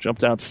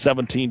jumped out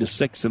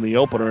 17-6 in the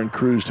opener and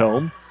cruised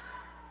home.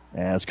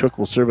 As Cook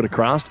will serve it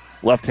across.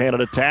 Left-handed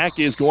attack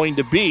is going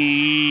to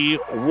be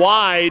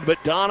wide,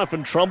 but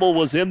Doniphan Trumbull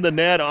was in the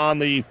net on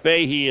the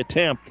Fahey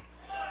attempt.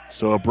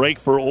 So a break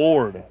for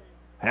Ord.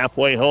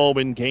 Halfway home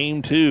in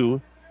Game 2.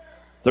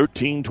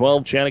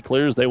 13-12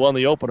 Chanticleers. They won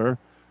the opener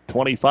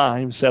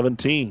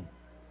 25-17.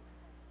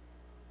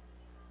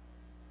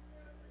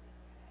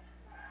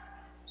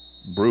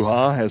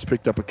 Bruja has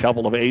picked up a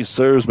couple of ace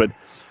serves, but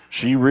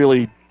she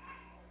really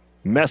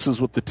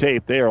messes with the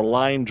tape. They are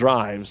line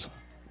drives.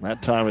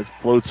 That time it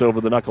floats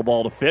over the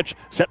knuckleball to Fitch.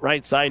 Set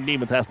right side,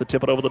 Nemeth has to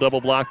tip it over the double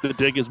block. The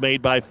dig is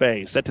made by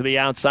Fay. Set to the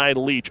outside,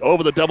 Leach.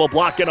 Over the double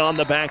block and on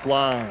the back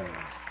line.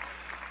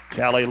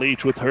 Callie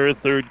Leach with her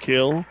third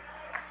kill.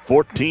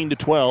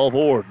 14-12,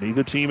 Ord.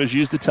 Neither team has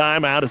used the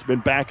timeout. It's been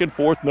back and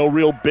forth. No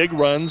real big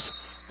runs.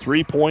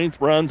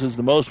 3-point runs is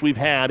the most we've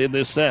had in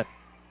this set.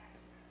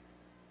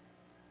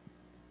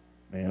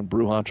 And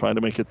Bruja trying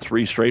to make it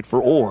 3 straight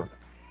for Ord.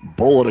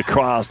 Bullet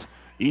across.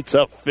 Eats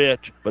up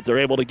Fitch, but they're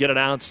able to get it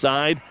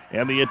outside.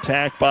 And the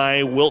attack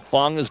by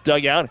Wiltfong is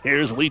dug out.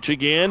 Here's Leach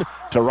again.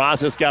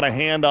 Terrazas got a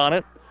hand on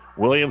it.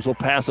 Williams will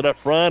pass it up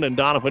front, and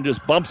Doniphan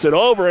just bumps it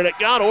over, and it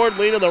got Ord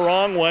leading the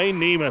wrong way.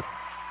 Nemeth.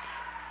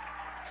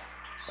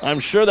 I'm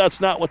sure that's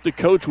not what the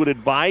coach would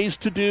advise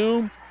to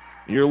do.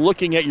 You're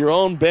looking at your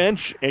own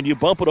bench, and you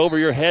bump it over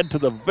your head to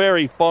the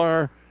very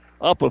far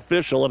up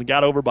official, and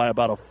got over by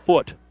about a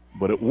foot.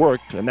 But it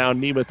worked, and now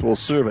Nemeth will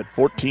serve it.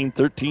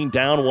 14-13,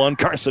 down 1.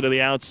 Carson to the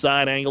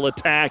outside, angle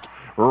attack.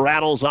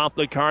 Rattles off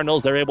the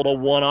Cardinals. They're able to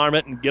one-arm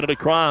it and get it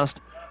across.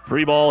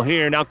 Free ball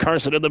here. Now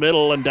Carson in the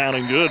middle, and down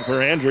and good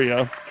for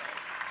Andrea.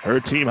 Her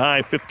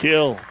team-high 5th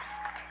kill.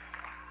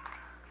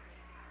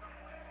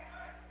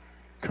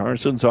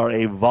 Carsons are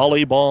a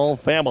volleyball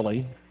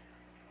family.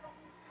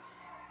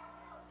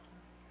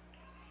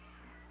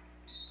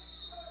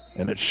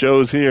 And it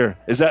shows here.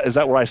 Is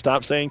that where I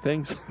stop saying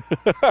things?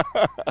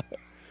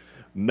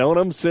 Known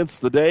them since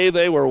the day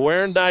they were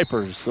wearing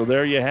diapers. So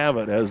there you have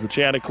it, as the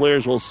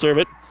Chanticleers will serve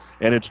it,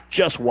 and it's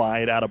just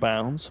wide out of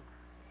bounds.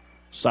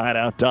 Side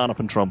out,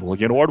 Doniphan Trumbull.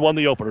 Again, Ord won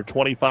the opener,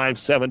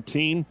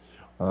 25-17.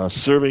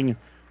 Serving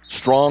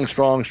strong.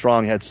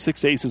 Had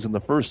 6 aces in the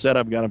first set.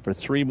 I've got him for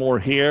 3 more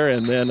here,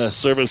 and then a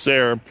service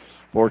error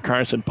for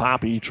Carson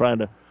Poppy, trying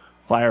to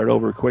fire it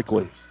over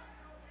quickly.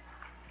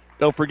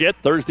 Don't forget,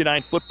 Thursday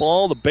night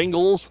football, the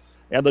Bengals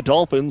and the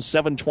Dolphins,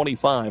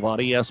 7:25 on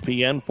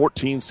ESPN,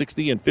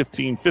 1460 and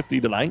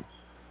 1550 tonight.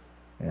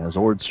 As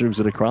Ord serves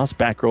it across,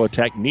 back row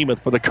attack Nemeth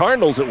for the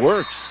Cardinals. It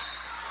works.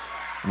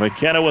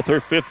 McKenna with her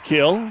 5th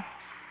kill.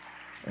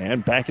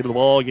 And back into the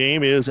ball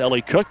game is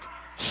Ellie Cook.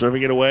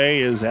 Serving it away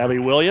is Abby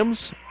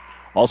Williams.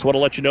 Also want to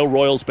let you know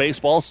Royals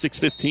baseball,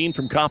 6:15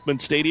 from Kauffman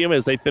Stadium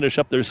as they finish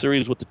up their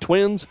series with the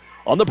Twins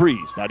on the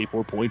Breeze,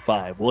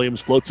 94.5. Williams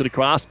floats it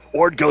across.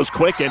 Ord goes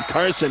quick, and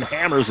Carson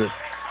hammers it.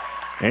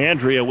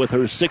 Andrea with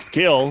her 6th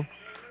kill.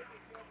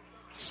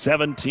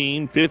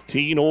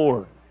 17-15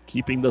 Ord,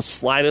 keeping the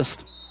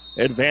slightest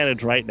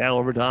advantage right now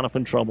over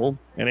Doniphan Trumbull.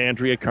 And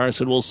Andrea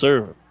Carson will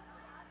serve.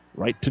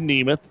 Right to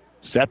Nemeth.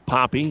 Set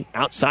Poppy.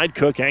 Outside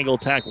Cook. Angle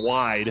attack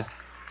wide.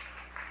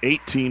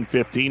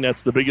 18-15.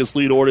 That's the biggest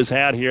lead Ord has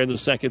had here in the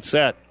second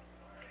set.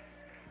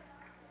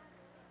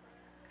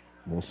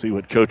 We'll see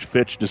what Coach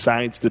Fitch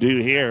decides to do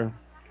here.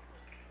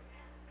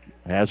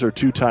 Has her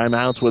 2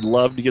 timeouts. Would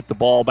love to get the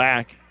ball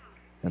back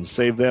and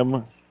save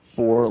them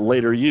for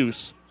later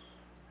use.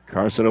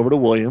 Carson over to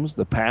Williams.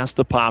 The pass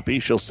to Poppy.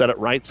 She'll set it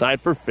right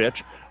side for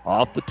Fitch.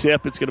 Off the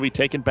tip. It's going to be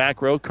taken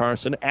back row.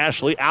 Carson.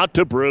 Ashley out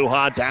to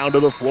Bruja. Down to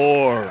the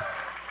floor.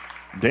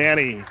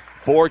 Danny,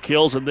 4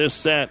 kills in this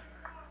set.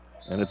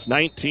 And it's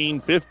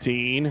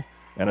 19-15.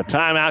 And a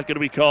timeout going to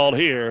be called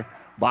here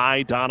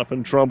by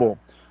Doniphan Trumbull.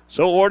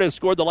 So Ord has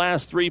scored the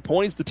last 3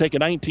 points to take a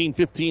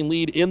 19-15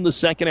 lead in the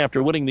second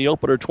after winning the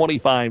opener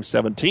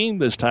 25-17.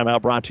 This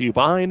timeout brought to you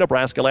by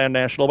Nebraska Land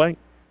National Bank.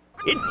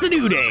 It's a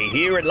new day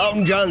here at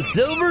Long John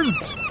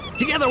Silver's.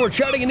 Together we're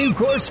charting a new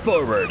course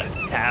forward.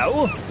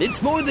 How?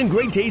 It's more than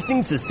great-tasting,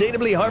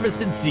 sustainably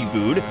harvested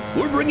seafood.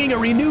 We're bringing a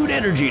renewed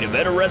energy to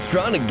better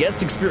restaurant and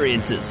guest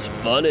experiences,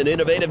 fun and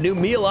innovative new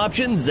meal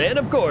options, and,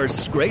 of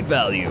course, great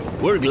value.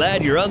 We're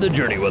glad you're on the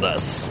journey with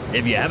us.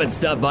 If you haven't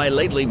stopped by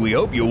lately, we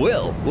hope you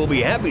will. We'll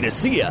be happy to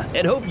see you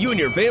and hope you and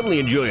your family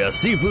enjoy a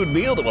seafood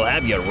meal that will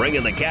have you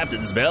ringing the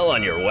captain's bell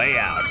on your way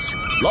out.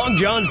 Long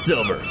John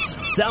Silver's,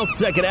 South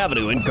 2nd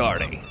Avenue in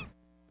Kearney.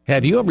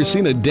 Have you ever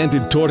seen a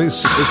dented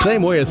tortoise? The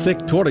same way a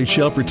thick tortoise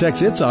shell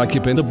protects its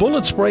occupant, the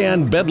bullet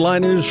spray-on bed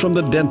liners from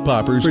the Dent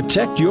Poppers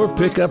protect your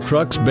pickup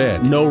truck's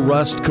bed. No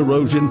rust,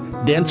 corrosion,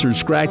 dents, or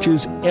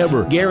scratches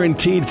ever.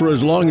 Guaranteed for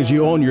as long as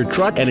you own your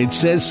truck, and it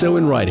says so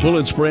in writing.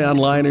 Bullet spray-on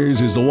liners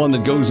is the one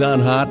that goes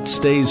on hot,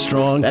 stays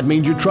strong. That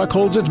means your truck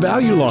holds its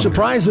value longer.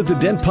 Surprised that the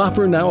Dent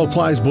Popper now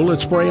applies bullet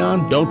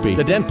spray-on? Don't be.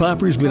 The Dent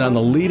Popper's been on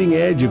the leading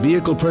edge of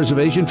vehicle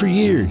preservation for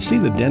years. See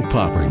the Dent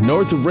Popper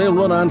north of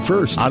Railroad on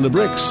First, on the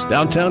Bricks,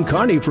 downtown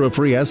Kearney for a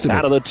free estimate.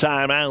 Out of the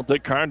timeout, the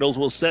Cardinals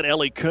will set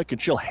Ellie Cook,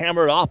 and she'll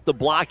hammer it off the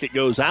block. It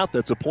goes out.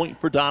 That's a point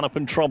for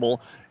Doniphan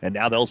Trumbull, and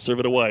now they'll serve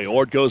it away.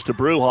 Ord goes to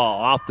Bruja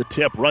off the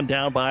tip, run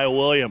down by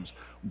Williams.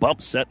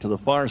 Bump set to the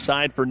far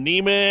side for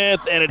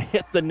Nemeth, and it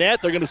hit the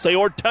net. They're going to say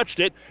Ord touched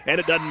it, and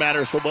it doesn't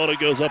matter. Swoboda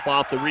goes up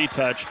off the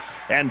retouch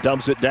and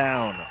dumps it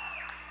down.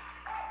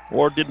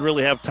 Ord didn't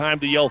really have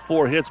time to yell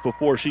 4 hits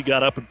before she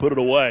got up and put it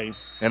away.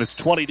 And it's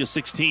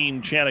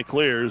 20-16,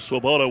 Chanticleers.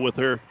 Swoboda with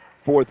her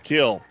 4th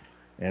kill.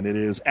 And it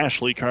is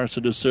Ashley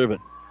Carson to serve it.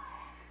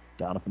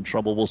 Doniphan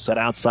Trumbull will set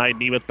outside.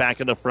 Nemeth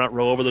back in the front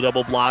row over the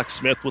double block.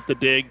 Smith with the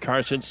dig.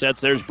 Carson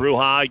sets. There's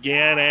Bruja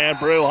again, and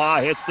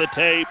Bruja hits the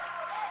tape.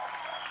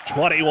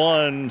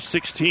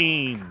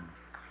 21-16.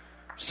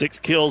 6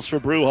 kills for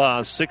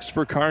Bruja, 6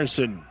 for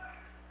Carson.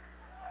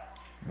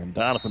 And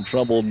Doniphan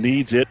Trumbull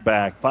needs it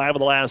back. 5 of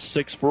the last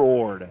 6 for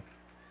Ord.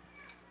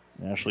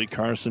 Ashley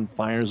Carson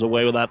fires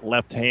away with that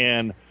left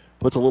hand.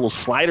 Puts a little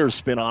slider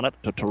spin on it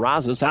to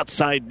Terrazas.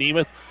 Outside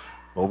Nemeth.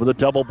 Over the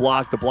double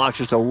block. The block's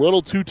just a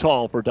little too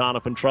tall for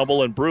Doniphan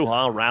Trumbull, and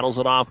Bruja rattles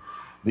it off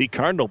the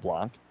Cardinal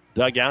block.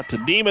 Dug out to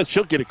Nemeth.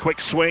 She'll get a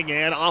quick swing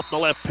in. Off the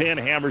left pin,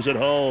 hammers it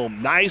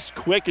home. Nice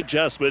quick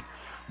adjustment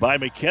by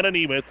McKenna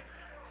Nemeth,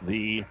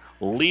 the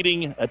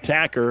leading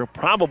attacker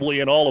probably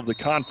in all of the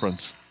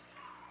conference.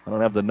 I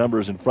don't have the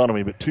numbers in front of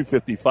me, but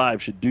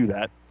 255 should do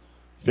that.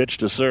 Fitch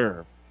to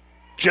serve.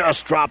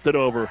 Just dropped it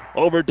over.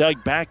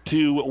 Overdug back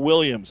to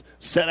Williams.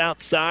 Set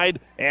outside,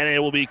 and it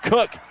will be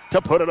Cook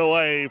to put it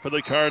away for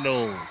the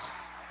Cardinals.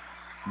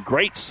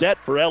 Great set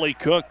for Ellie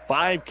Cook.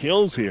 5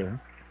 kills here.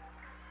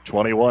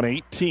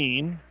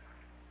 21-18.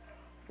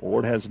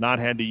 Ord has not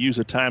had to use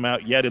a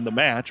timeout yet in the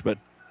match, but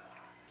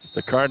if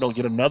the Cardinals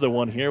get another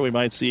one here, we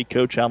might see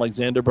Coach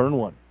Alexander burn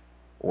one.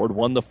 Ord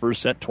won the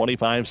first set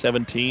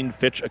 25-17.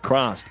 Fitch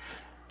across.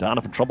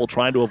 Doniphan Trumbull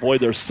trying to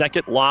avoid their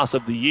second loss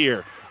of the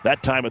year.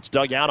 That time it's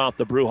dug out off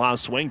the Bruja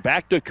swing.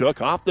 Back to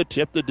Cook. Off the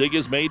tip, the dig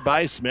is made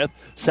by Smith.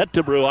 Set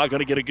to Bruja. Going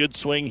to get a good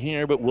swing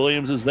here, but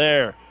Williams is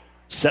there.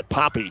 Set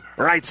Poppy.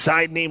 Right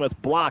side Nemeth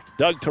blocked.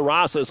 Doug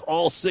Terrazas.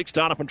 All 6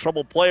 Doniphan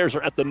Trumbull players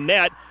are at the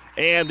net,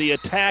 and the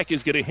attack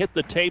is going to hit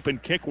the tape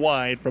and kick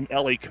wide from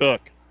Ellie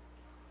Cook.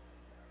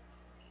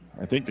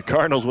 I think the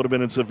Cardinals would have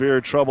been in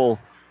severe trouble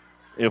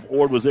if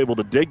Ord was able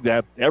to dig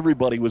that.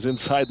 Everybody was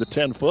inside the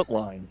 10-foot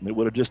line. It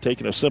would have just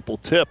taken a simple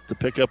tip to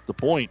pick up the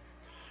point.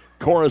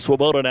 Cora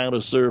Swoboda now to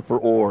serve for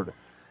Ord.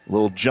 A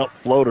little jump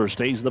floater,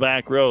 stays in the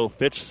back row.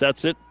 Fitch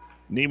sets it.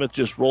 Nemeth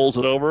just rolls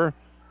it over.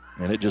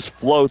 And it just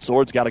floats.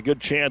 Ord's got a good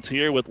chance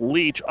here with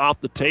Leach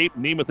off the tape.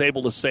 Nemeth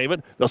able to save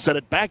it. They'll send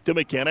it back to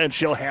McKenna, and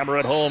she'll hammer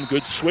it home.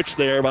 Good switch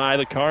there by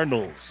the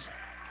Cardinals.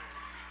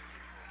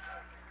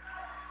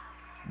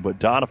 But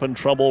Doniphan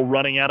Trumbull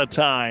running out of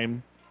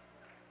time.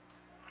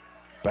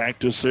 Back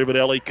to serve it,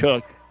 Ellie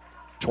Cook.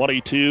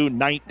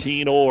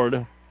 22-19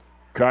 Ord.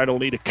 Cardinal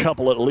need a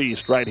couple at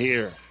least right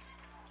here.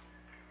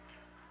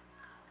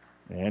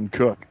 And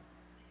Cook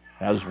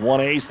has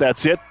one ace.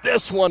 That's it.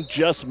 This one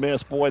just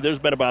missed. Boy, there's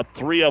been about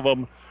 3 of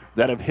them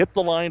that have hit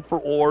the line for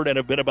Ord and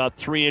have been about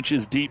 3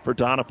 inches deep for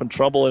Doniphan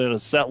Trumbull. And in a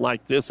set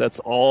like this, that's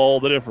all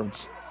the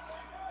difference.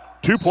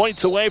 2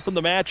 points away from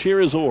the match here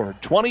is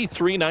Ord.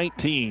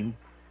 23-19.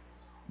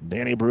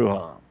 Danny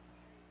Bruja.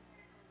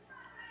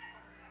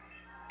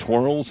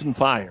 Twirls and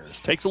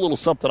fires. Takes a little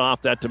something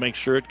off that to make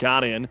sure it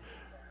got in.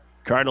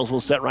 Cardinals will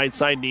set right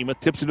side. Nemeth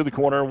tips into the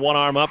corner. One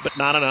arm up, but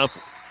not enough.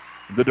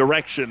 The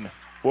direction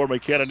for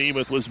McKenna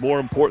Nemeth was more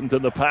important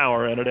than the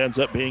power, and it ends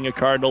up being a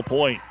Cardinal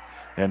point.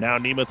 And now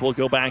Nemeth will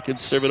go back and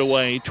serve it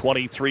away.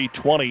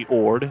 23-20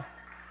 Ord.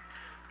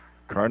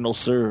 Cardinal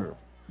serve.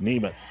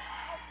 Nemeth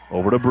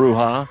over to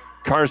Bruja.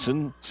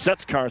 Carson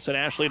sets Carson.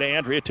 Ashley to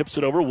Andrea. Tips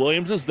it over.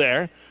 Williams is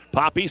there.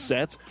 Poppy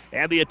sets.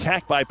 And the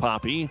attack by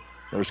Poppy.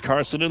 There's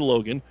Carson and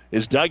Logan.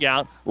 Is dug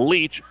out.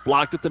 Leach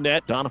blocked at the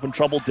net. Doniphan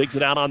Trumbull digs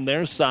it out on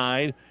their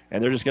side.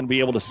 And they're just going to be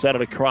able to set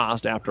it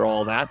across after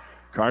all that.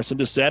 Carson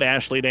to set,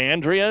 Ashley to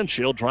Andrea, and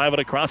she'll drive it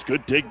across.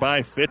 Good dig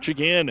by Fitch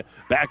again.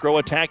 Back row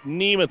attack,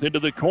 Nemeth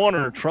into the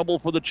corner. Trouble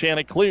for the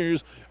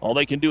Chanticleers. All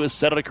they can do is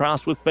set it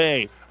across with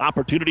Fay.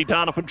 Opportunity,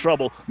 Doniphan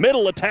Trumbull.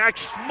 Middle attack,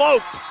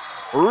 smoked.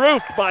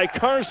 Roofed by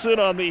Carson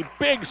on the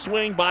big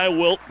swing by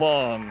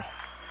Wiltfong.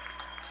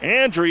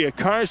 Andrea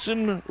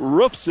Carson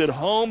roofs it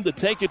home to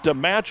take it to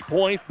match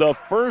point. The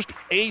first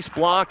ace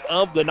block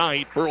of the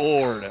night for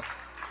Ord.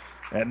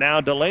 And now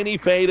Delaney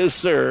Fay to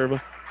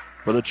serve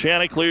for the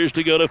Chanticleers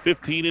to go to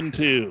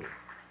 15-2.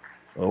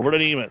 Over to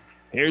Nemeth.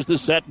 Here's the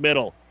set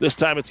middle. This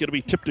time it's going to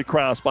be tipped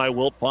across by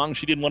Wiltfong.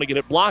 She didn't want to get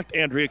it blocked.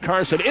 Andrea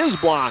Carson is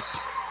blocked.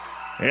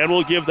 And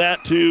we'll give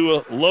that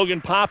to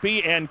Logan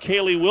Poppy and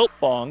Kaylee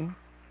Wiltfong.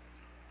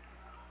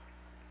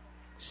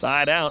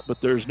 Side out,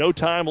 but there's no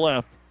time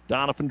left.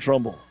 Doniphan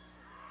Trumbull.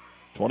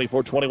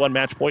 24-21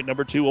 match point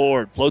number 2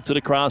 Ord. Floats it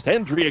across.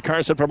 Andrea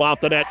Carson from off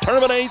the net.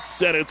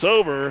 Terminates, and it's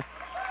over.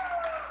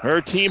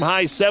 Her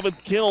team-high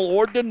 7th kill.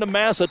 Ord didn't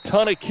amass a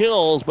ton of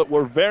kills, but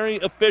were very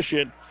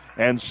efficient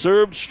and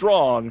served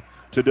strong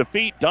to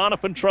defeat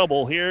Doniphan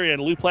Trumbull here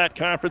in Loup Platte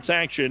Conference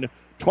action.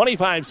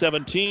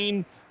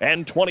 25-17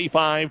 and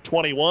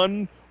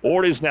 25-21.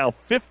 Ord is now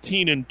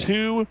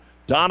 15-2.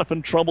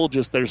 Doniphan Trumbull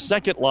just their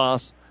second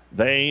loss.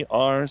 They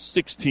are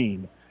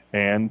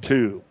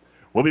 16-2.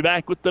 We'll be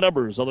back with the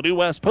numbers on the New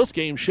West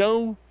postgame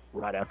show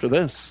right after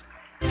this.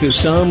 To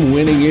some,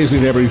 winning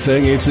isn't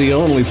everything, it's the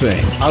only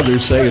thing.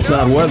 Others say it's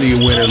not whether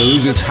you win or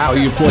lose, it's how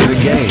you play the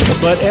game.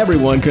 But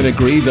everyone can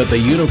agree that the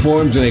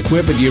uniforms and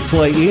equipment you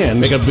play in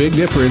make a big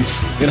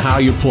difference in how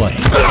you play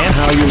and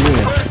how you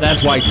win.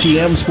 That's why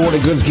TM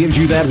Sporting Goods gives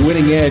you that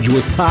winning edge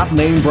with top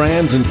name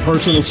brands and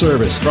personal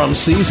service from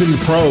seasoned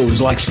pros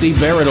like Steve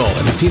Baradol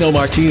and Tino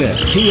Martinez.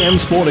 TM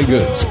Sporting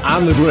Goods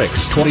on the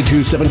bricks,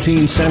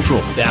 2217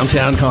 Central,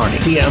 downtown Kearney.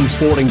 TM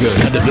Sporting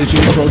Goods, a division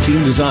of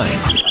Protein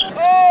Design.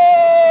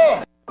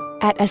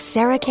 At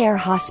AseraCare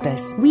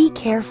Hospice, we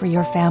care for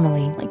your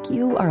family like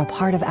you are a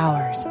part of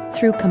ours.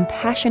 Through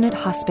compassionate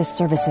hospice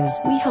services,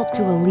 we help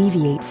to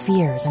alleviate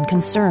fears and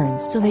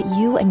concerns so that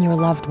you and your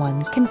loved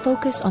ones can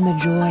focus on the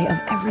joy of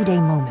everyday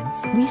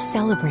moments. We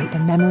celebrate the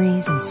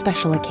memories and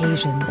special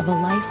occasions of a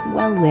life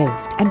well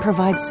lived and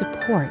provide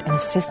support and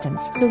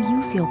assistance so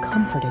you feel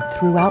comforted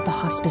throughout the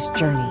hospice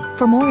journey.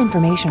 For more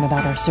information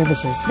about our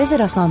services, visit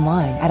us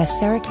online at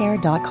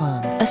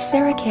aseracare.com.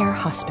 AseraCare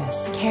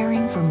Hospice,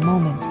 caring for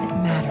moments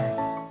that matter.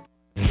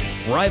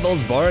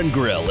 Rivals Bar and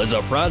Grill is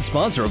a proud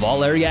sponsor of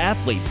all area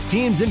athletes,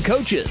 teams, and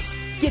coaches.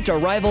 Get to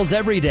Rivals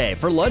every day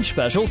for lunch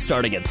specials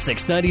starting at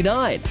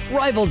 $6.99.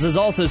 Rivals is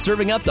also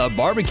serving up the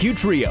barbecue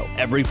trio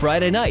every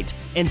Friday night,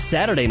 and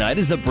Saturday night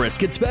is the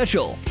brisket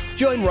special.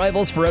 Join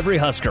Rivals for every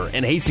Husker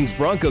and Hastings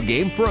Bronco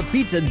game for a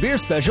pizza and beer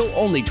special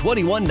only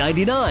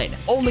 $21.99.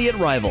 Only at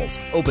Rivals.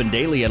 Open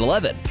daily at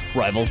 11.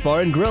 Rivals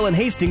Bar and Grill in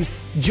Hastings.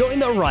 Join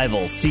the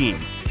Rivals team.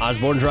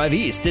 Osborne Drive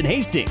East in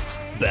Hastings.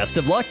 Best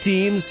of luck,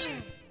 teams.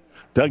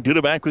 Doug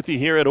Duda back with you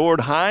here at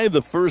Ord High.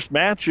 The first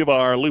match of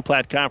our Loup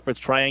Platte Conference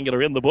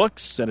Triangular in the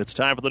books, and it's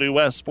time for the New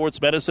West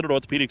Sports Medicine and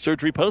Orthopedic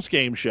Surgery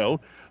postgame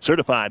show.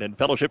 Certified and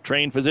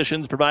fellowship-trained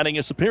physicians providing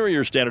a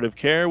superior standard of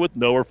care with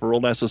no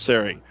referral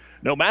necessary.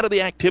 No matter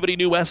the activity,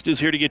 New West is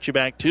here to get you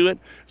back to it.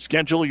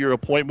 Schedule your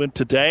appointment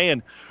today,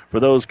 and for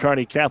those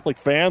Kearney Catholic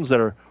fans that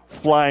are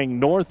flying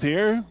north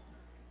here,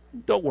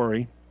 don't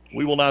worry.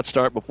 We will not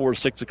start before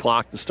 6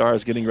 o'clock. The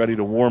Stars getting ready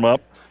to warm up,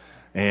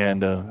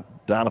 and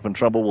Doniphan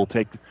Trumbull will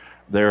take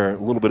their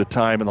little bit of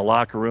time in the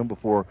locker room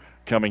before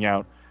coming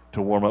out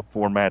to warm up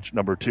for match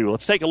number 2.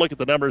 Let's take a look at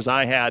the numbers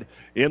I had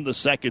in the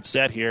second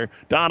set here.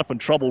 Doniphan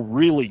Trumbull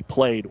really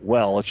played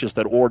well. It's just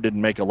that Ord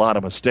didn't make a lot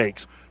of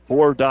mistakes.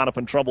 For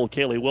Doniphan Trumbull,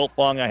 Kaylee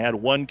Wiltfong, I had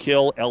 1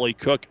 kill. Ellie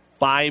Cook,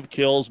 5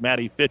 kills.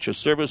 Maddie Fitch, a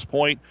service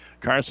point.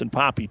 Carson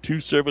Poppy, 2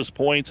 service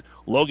points.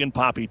 Logan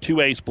Poppy,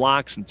 2 ace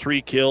blocks and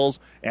 3 kills.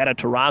 Anna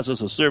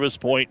Terrazas, a service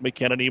point.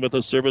 McKenna Nemeth,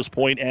 a service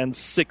point, and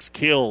 6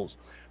 kills.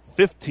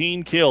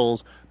 15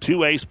 kills,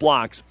 2 ace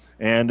blocks,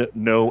 and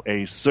no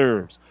ace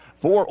serves.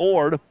 For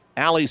Ord,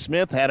 Allie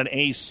Smith had an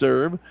ace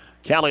serve.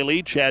 Callie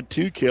Leach had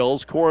 2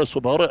 kills. Cora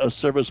Swoboda, a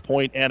service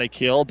point and a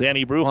kill.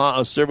 Danny Bruja,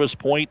 a service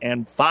point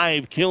and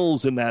 5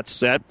 kills in that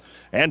set.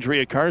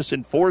 Andrea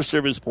Carson, 4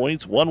 service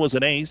points. 1 was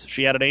an ace.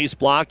 She had an ace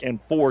block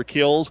and 4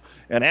 kills.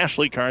 And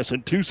Ashley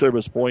Carson, 2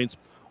 service points,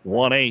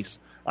 1 ace.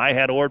 I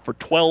had Ord for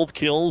 12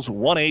 kills,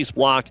 1 ace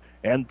block,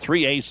 and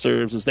 3 ace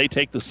serves as they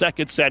take the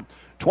second set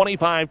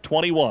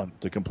 25-21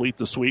 to complete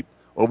the sweep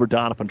over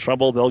Doniphan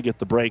Trumbull. They'll get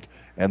the break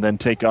and then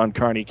take on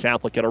Kearney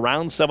Catholic at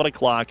around 7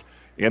 o'clock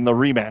in the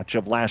rematch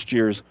of last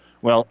year's,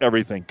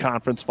 everything.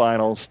 Conference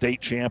final,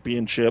 state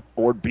championship.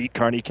 Ord beat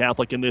Kearney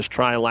Catholic in this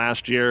try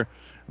last year.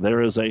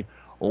 There is a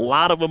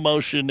lot of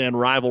emotion and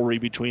rivalry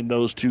between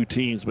those two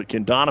teams, but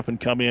can Doniphan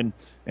come in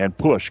and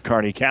push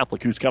Kearney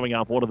Catholic, who's coming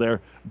off one of their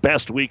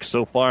best weeks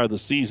so far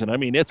this season? I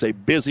mean, it's a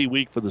busy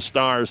week for the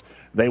Stars.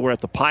 They were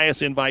at the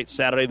Pius Invite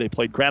Saturday. They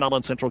played Grand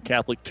Island Central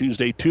Catholic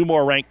Tuesday. 2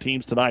 more ranked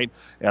teams tonight,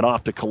 and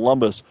off to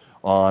Columbus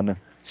on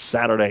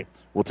Saturday.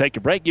 We'll take a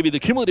break, give you the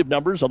cumulative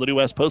numbers on the New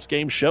West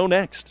Postgame Show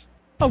next.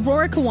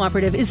 Aurora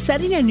Cooperative is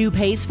setting a new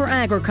pace for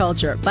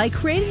agriculture by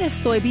creating a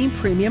soybean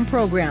premium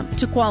program.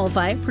 To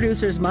qualify,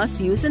 producers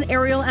must use an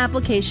aerial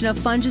application of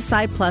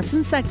fungicide plus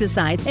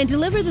insecticide and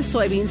deliver the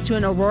soybeans to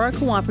an Aurora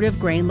Cooperative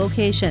grain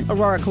location.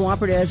 Aurora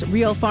Cooperative's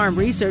Real Farm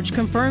research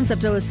confirms up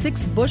to a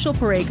 6 bushel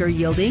per acre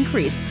yield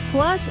increase.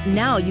 Plus,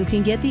 now you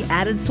can get the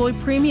added soy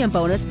premium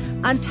bonus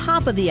on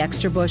top of the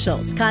extra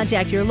bushels.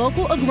 Contact your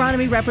local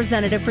agronomy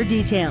representative for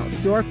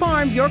details. Your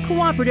farm, your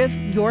cooperative,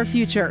 your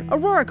future.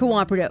 Aurora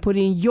Cooperative,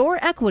 putting your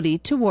equity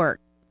to work.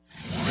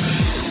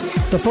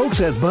 The folks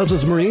at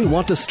Buzz's Marine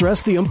want to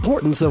stress the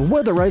importance of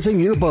weatherizing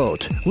your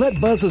boat.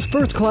 Let Buzz's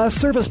first-class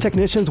service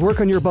technicians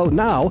work on your boat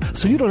now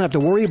so you don't have to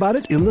worry about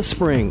it in the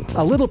spring.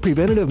 A little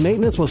preventative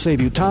maintenance will save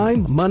you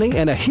time, money,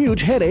 and a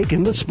huge headache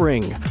in the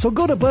spring. So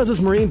go to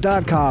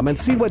buzzesmarine.com and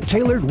see what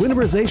tailored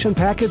winterization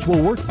package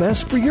will work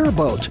best for your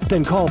boat.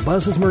 Then call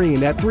Buzz's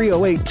Marine at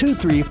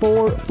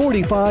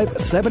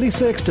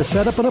 308-234-4576 to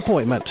set up an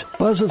appointment.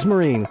 Buzz's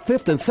Marine,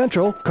 5th and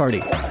Central,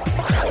 Kearney.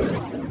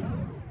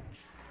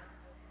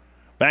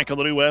 Back on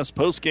the New West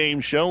post-game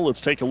show, let's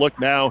take a look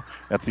now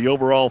at the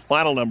overall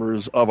final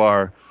numbers of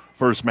our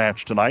first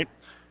match tonight.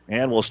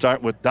 And we'll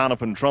start with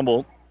Doniphan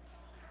Trumbull.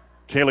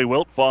 Kaylee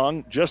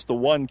Wiltfong, just the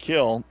 1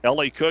 kill.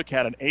 Ellie Cook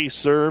had an ace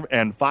serve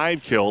and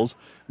 5 kills.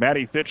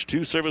 Maddie Fitch,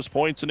 2 service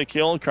points and a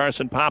kill.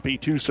 Carson Poppy,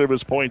 2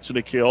 service points and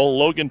a kill.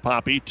 Logan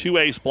Poppy, 2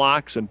 ace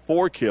blocks and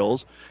 4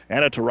 kills.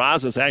 Anna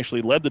Terrazas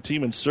actually led the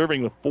team in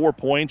serving with 4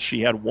 points.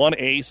 She had 1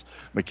 ace.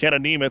 McKenna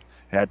Nemeth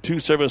had 2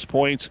 service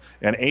points,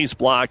 an ace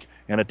block,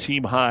 and a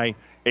team-high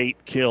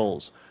 8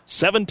 kills.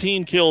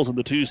 17 kills in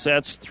the 2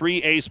 sets,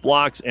 3 ace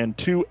blocks, and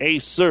 2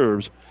 ace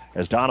serves,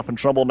 as Doniphan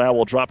Trumbull now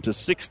will drop to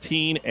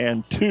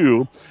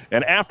 16-2.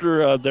 And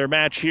after their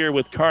match here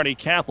with Kearney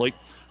Catholic,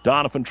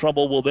 Doniphan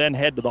Trumbull will then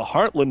head to the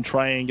Heartland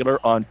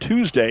Triangular on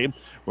Tuesday,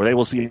 where they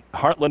will see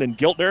Heartland and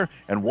Giltner.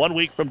 And 1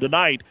 week from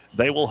tonight,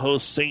 they will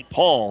host St.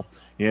 Paul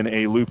in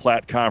a Lou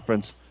Platte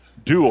Conference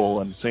duel.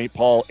 And St.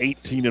 Paul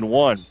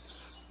 18-1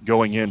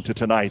 going into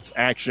tonight's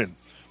action.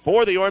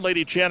 For the Ord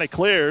Lady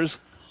Chanticleers,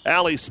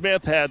 Allie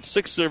Smith had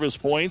 6 service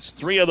points.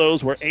 3 of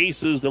those were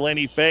aces.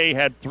 Delaney Fay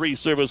had 3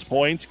 service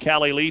points.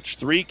 Callie Leach,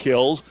 3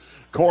 kills.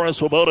 Cora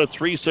Swoboda,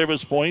 3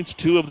 service points.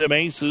 2 of them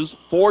aces,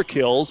 4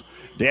 kills.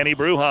 Danny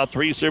Bruja,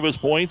 3 service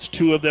points.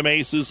 2 of them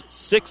aces,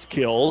 6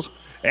 kills.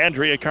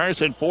 Andrea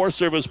Carson, 4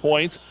 service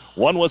points.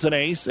 1 was an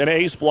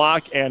ace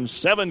block, and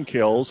 7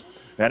 kills.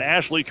 And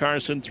Ashley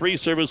Carson, 3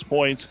 service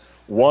points.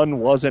 1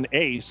 was an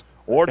ace.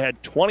 Ord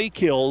had 20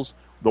 kills,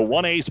 the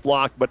 1 ace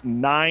block, but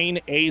 9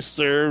 ace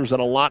serves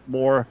and a lot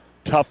more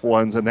tough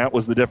ones, and that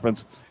was the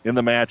difference in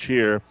the match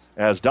here.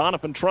 As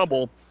Doniphan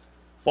Trumbull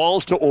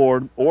falls to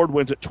Ord. Ord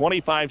wins at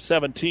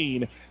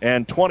 25-17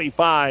 and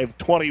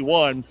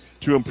 25-21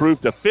 to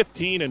improve to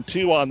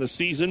 15-2 on the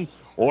season.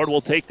 Ord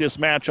will take this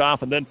match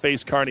off and then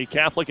face Kearney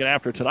Catholic, and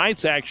after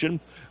tonight's action,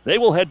 they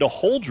will head to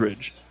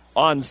Holdridge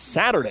on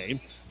Saturday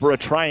for a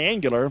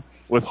triangular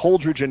with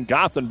Holdridge and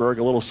Gothenburg,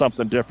 a little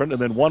something different.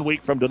 And then 1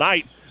 week from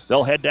tonight,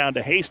 they'll head down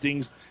to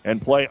Hastings and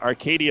play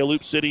Arcadia,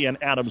 Loop City,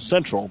 and Adams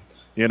Central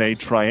in a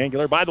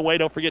triangular. By the way,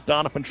 don't forget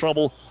Doniphan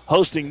Trumbull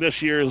hosting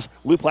this year's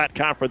Lou Platte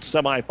Conference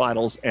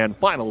semifinals and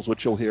finals,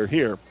 which you'll hear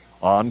here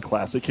on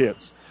Classic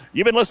Hits.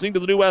 You've been listening to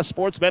the New West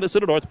Sports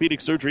Medicine and Orthopedic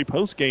Surgery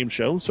post-game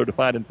show.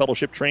 Certified and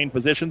fellowship-trained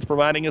physicians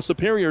providing a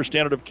superior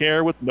standard of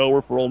care with no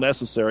referral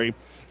necessary.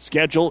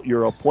 Schedule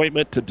your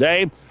appointment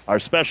today. Our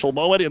special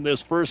moment in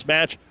this first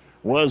match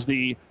was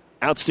the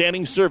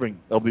Outstanding serving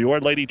of the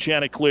Ord Lady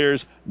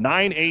Chanticleers.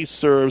 9 ace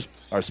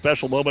serves. Our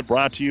special moment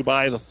brought to you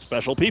by the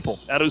special people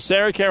at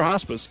Osara Care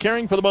Hospice,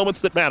 caring for the moments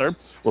that matter,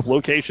 with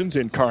locations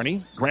in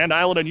Kearney, Grand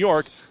Island, and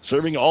York,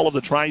 serving all of the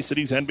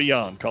Tri-Cities and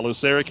beyond. Call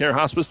Osara Care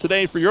Hospice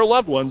today for your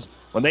loved ones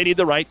when they need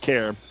the right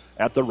care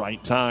at the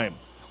right time.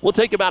 We'll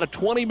take about a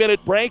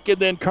 20-minute break, and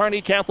then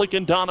Kearney Catholic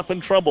and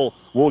Doniphan Trumbull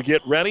will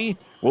get ready.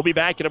 We'll be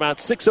back at about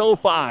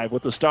 6:05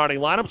 with the starting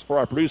lineups. For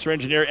our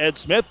producer-engineer, Ed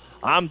Smith,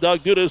 I'm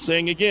Doug Duda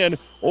saying again,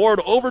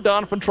 Ord over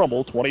Doniphan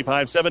Trumbull,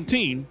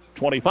 25-17,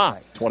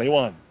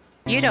 25-21.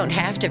 You don't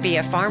have to be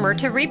a farmer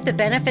to reap the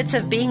benefits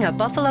of being a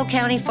Buffalo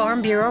County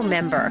Farm Bureau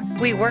member.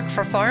 We work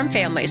for farm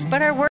families, but our work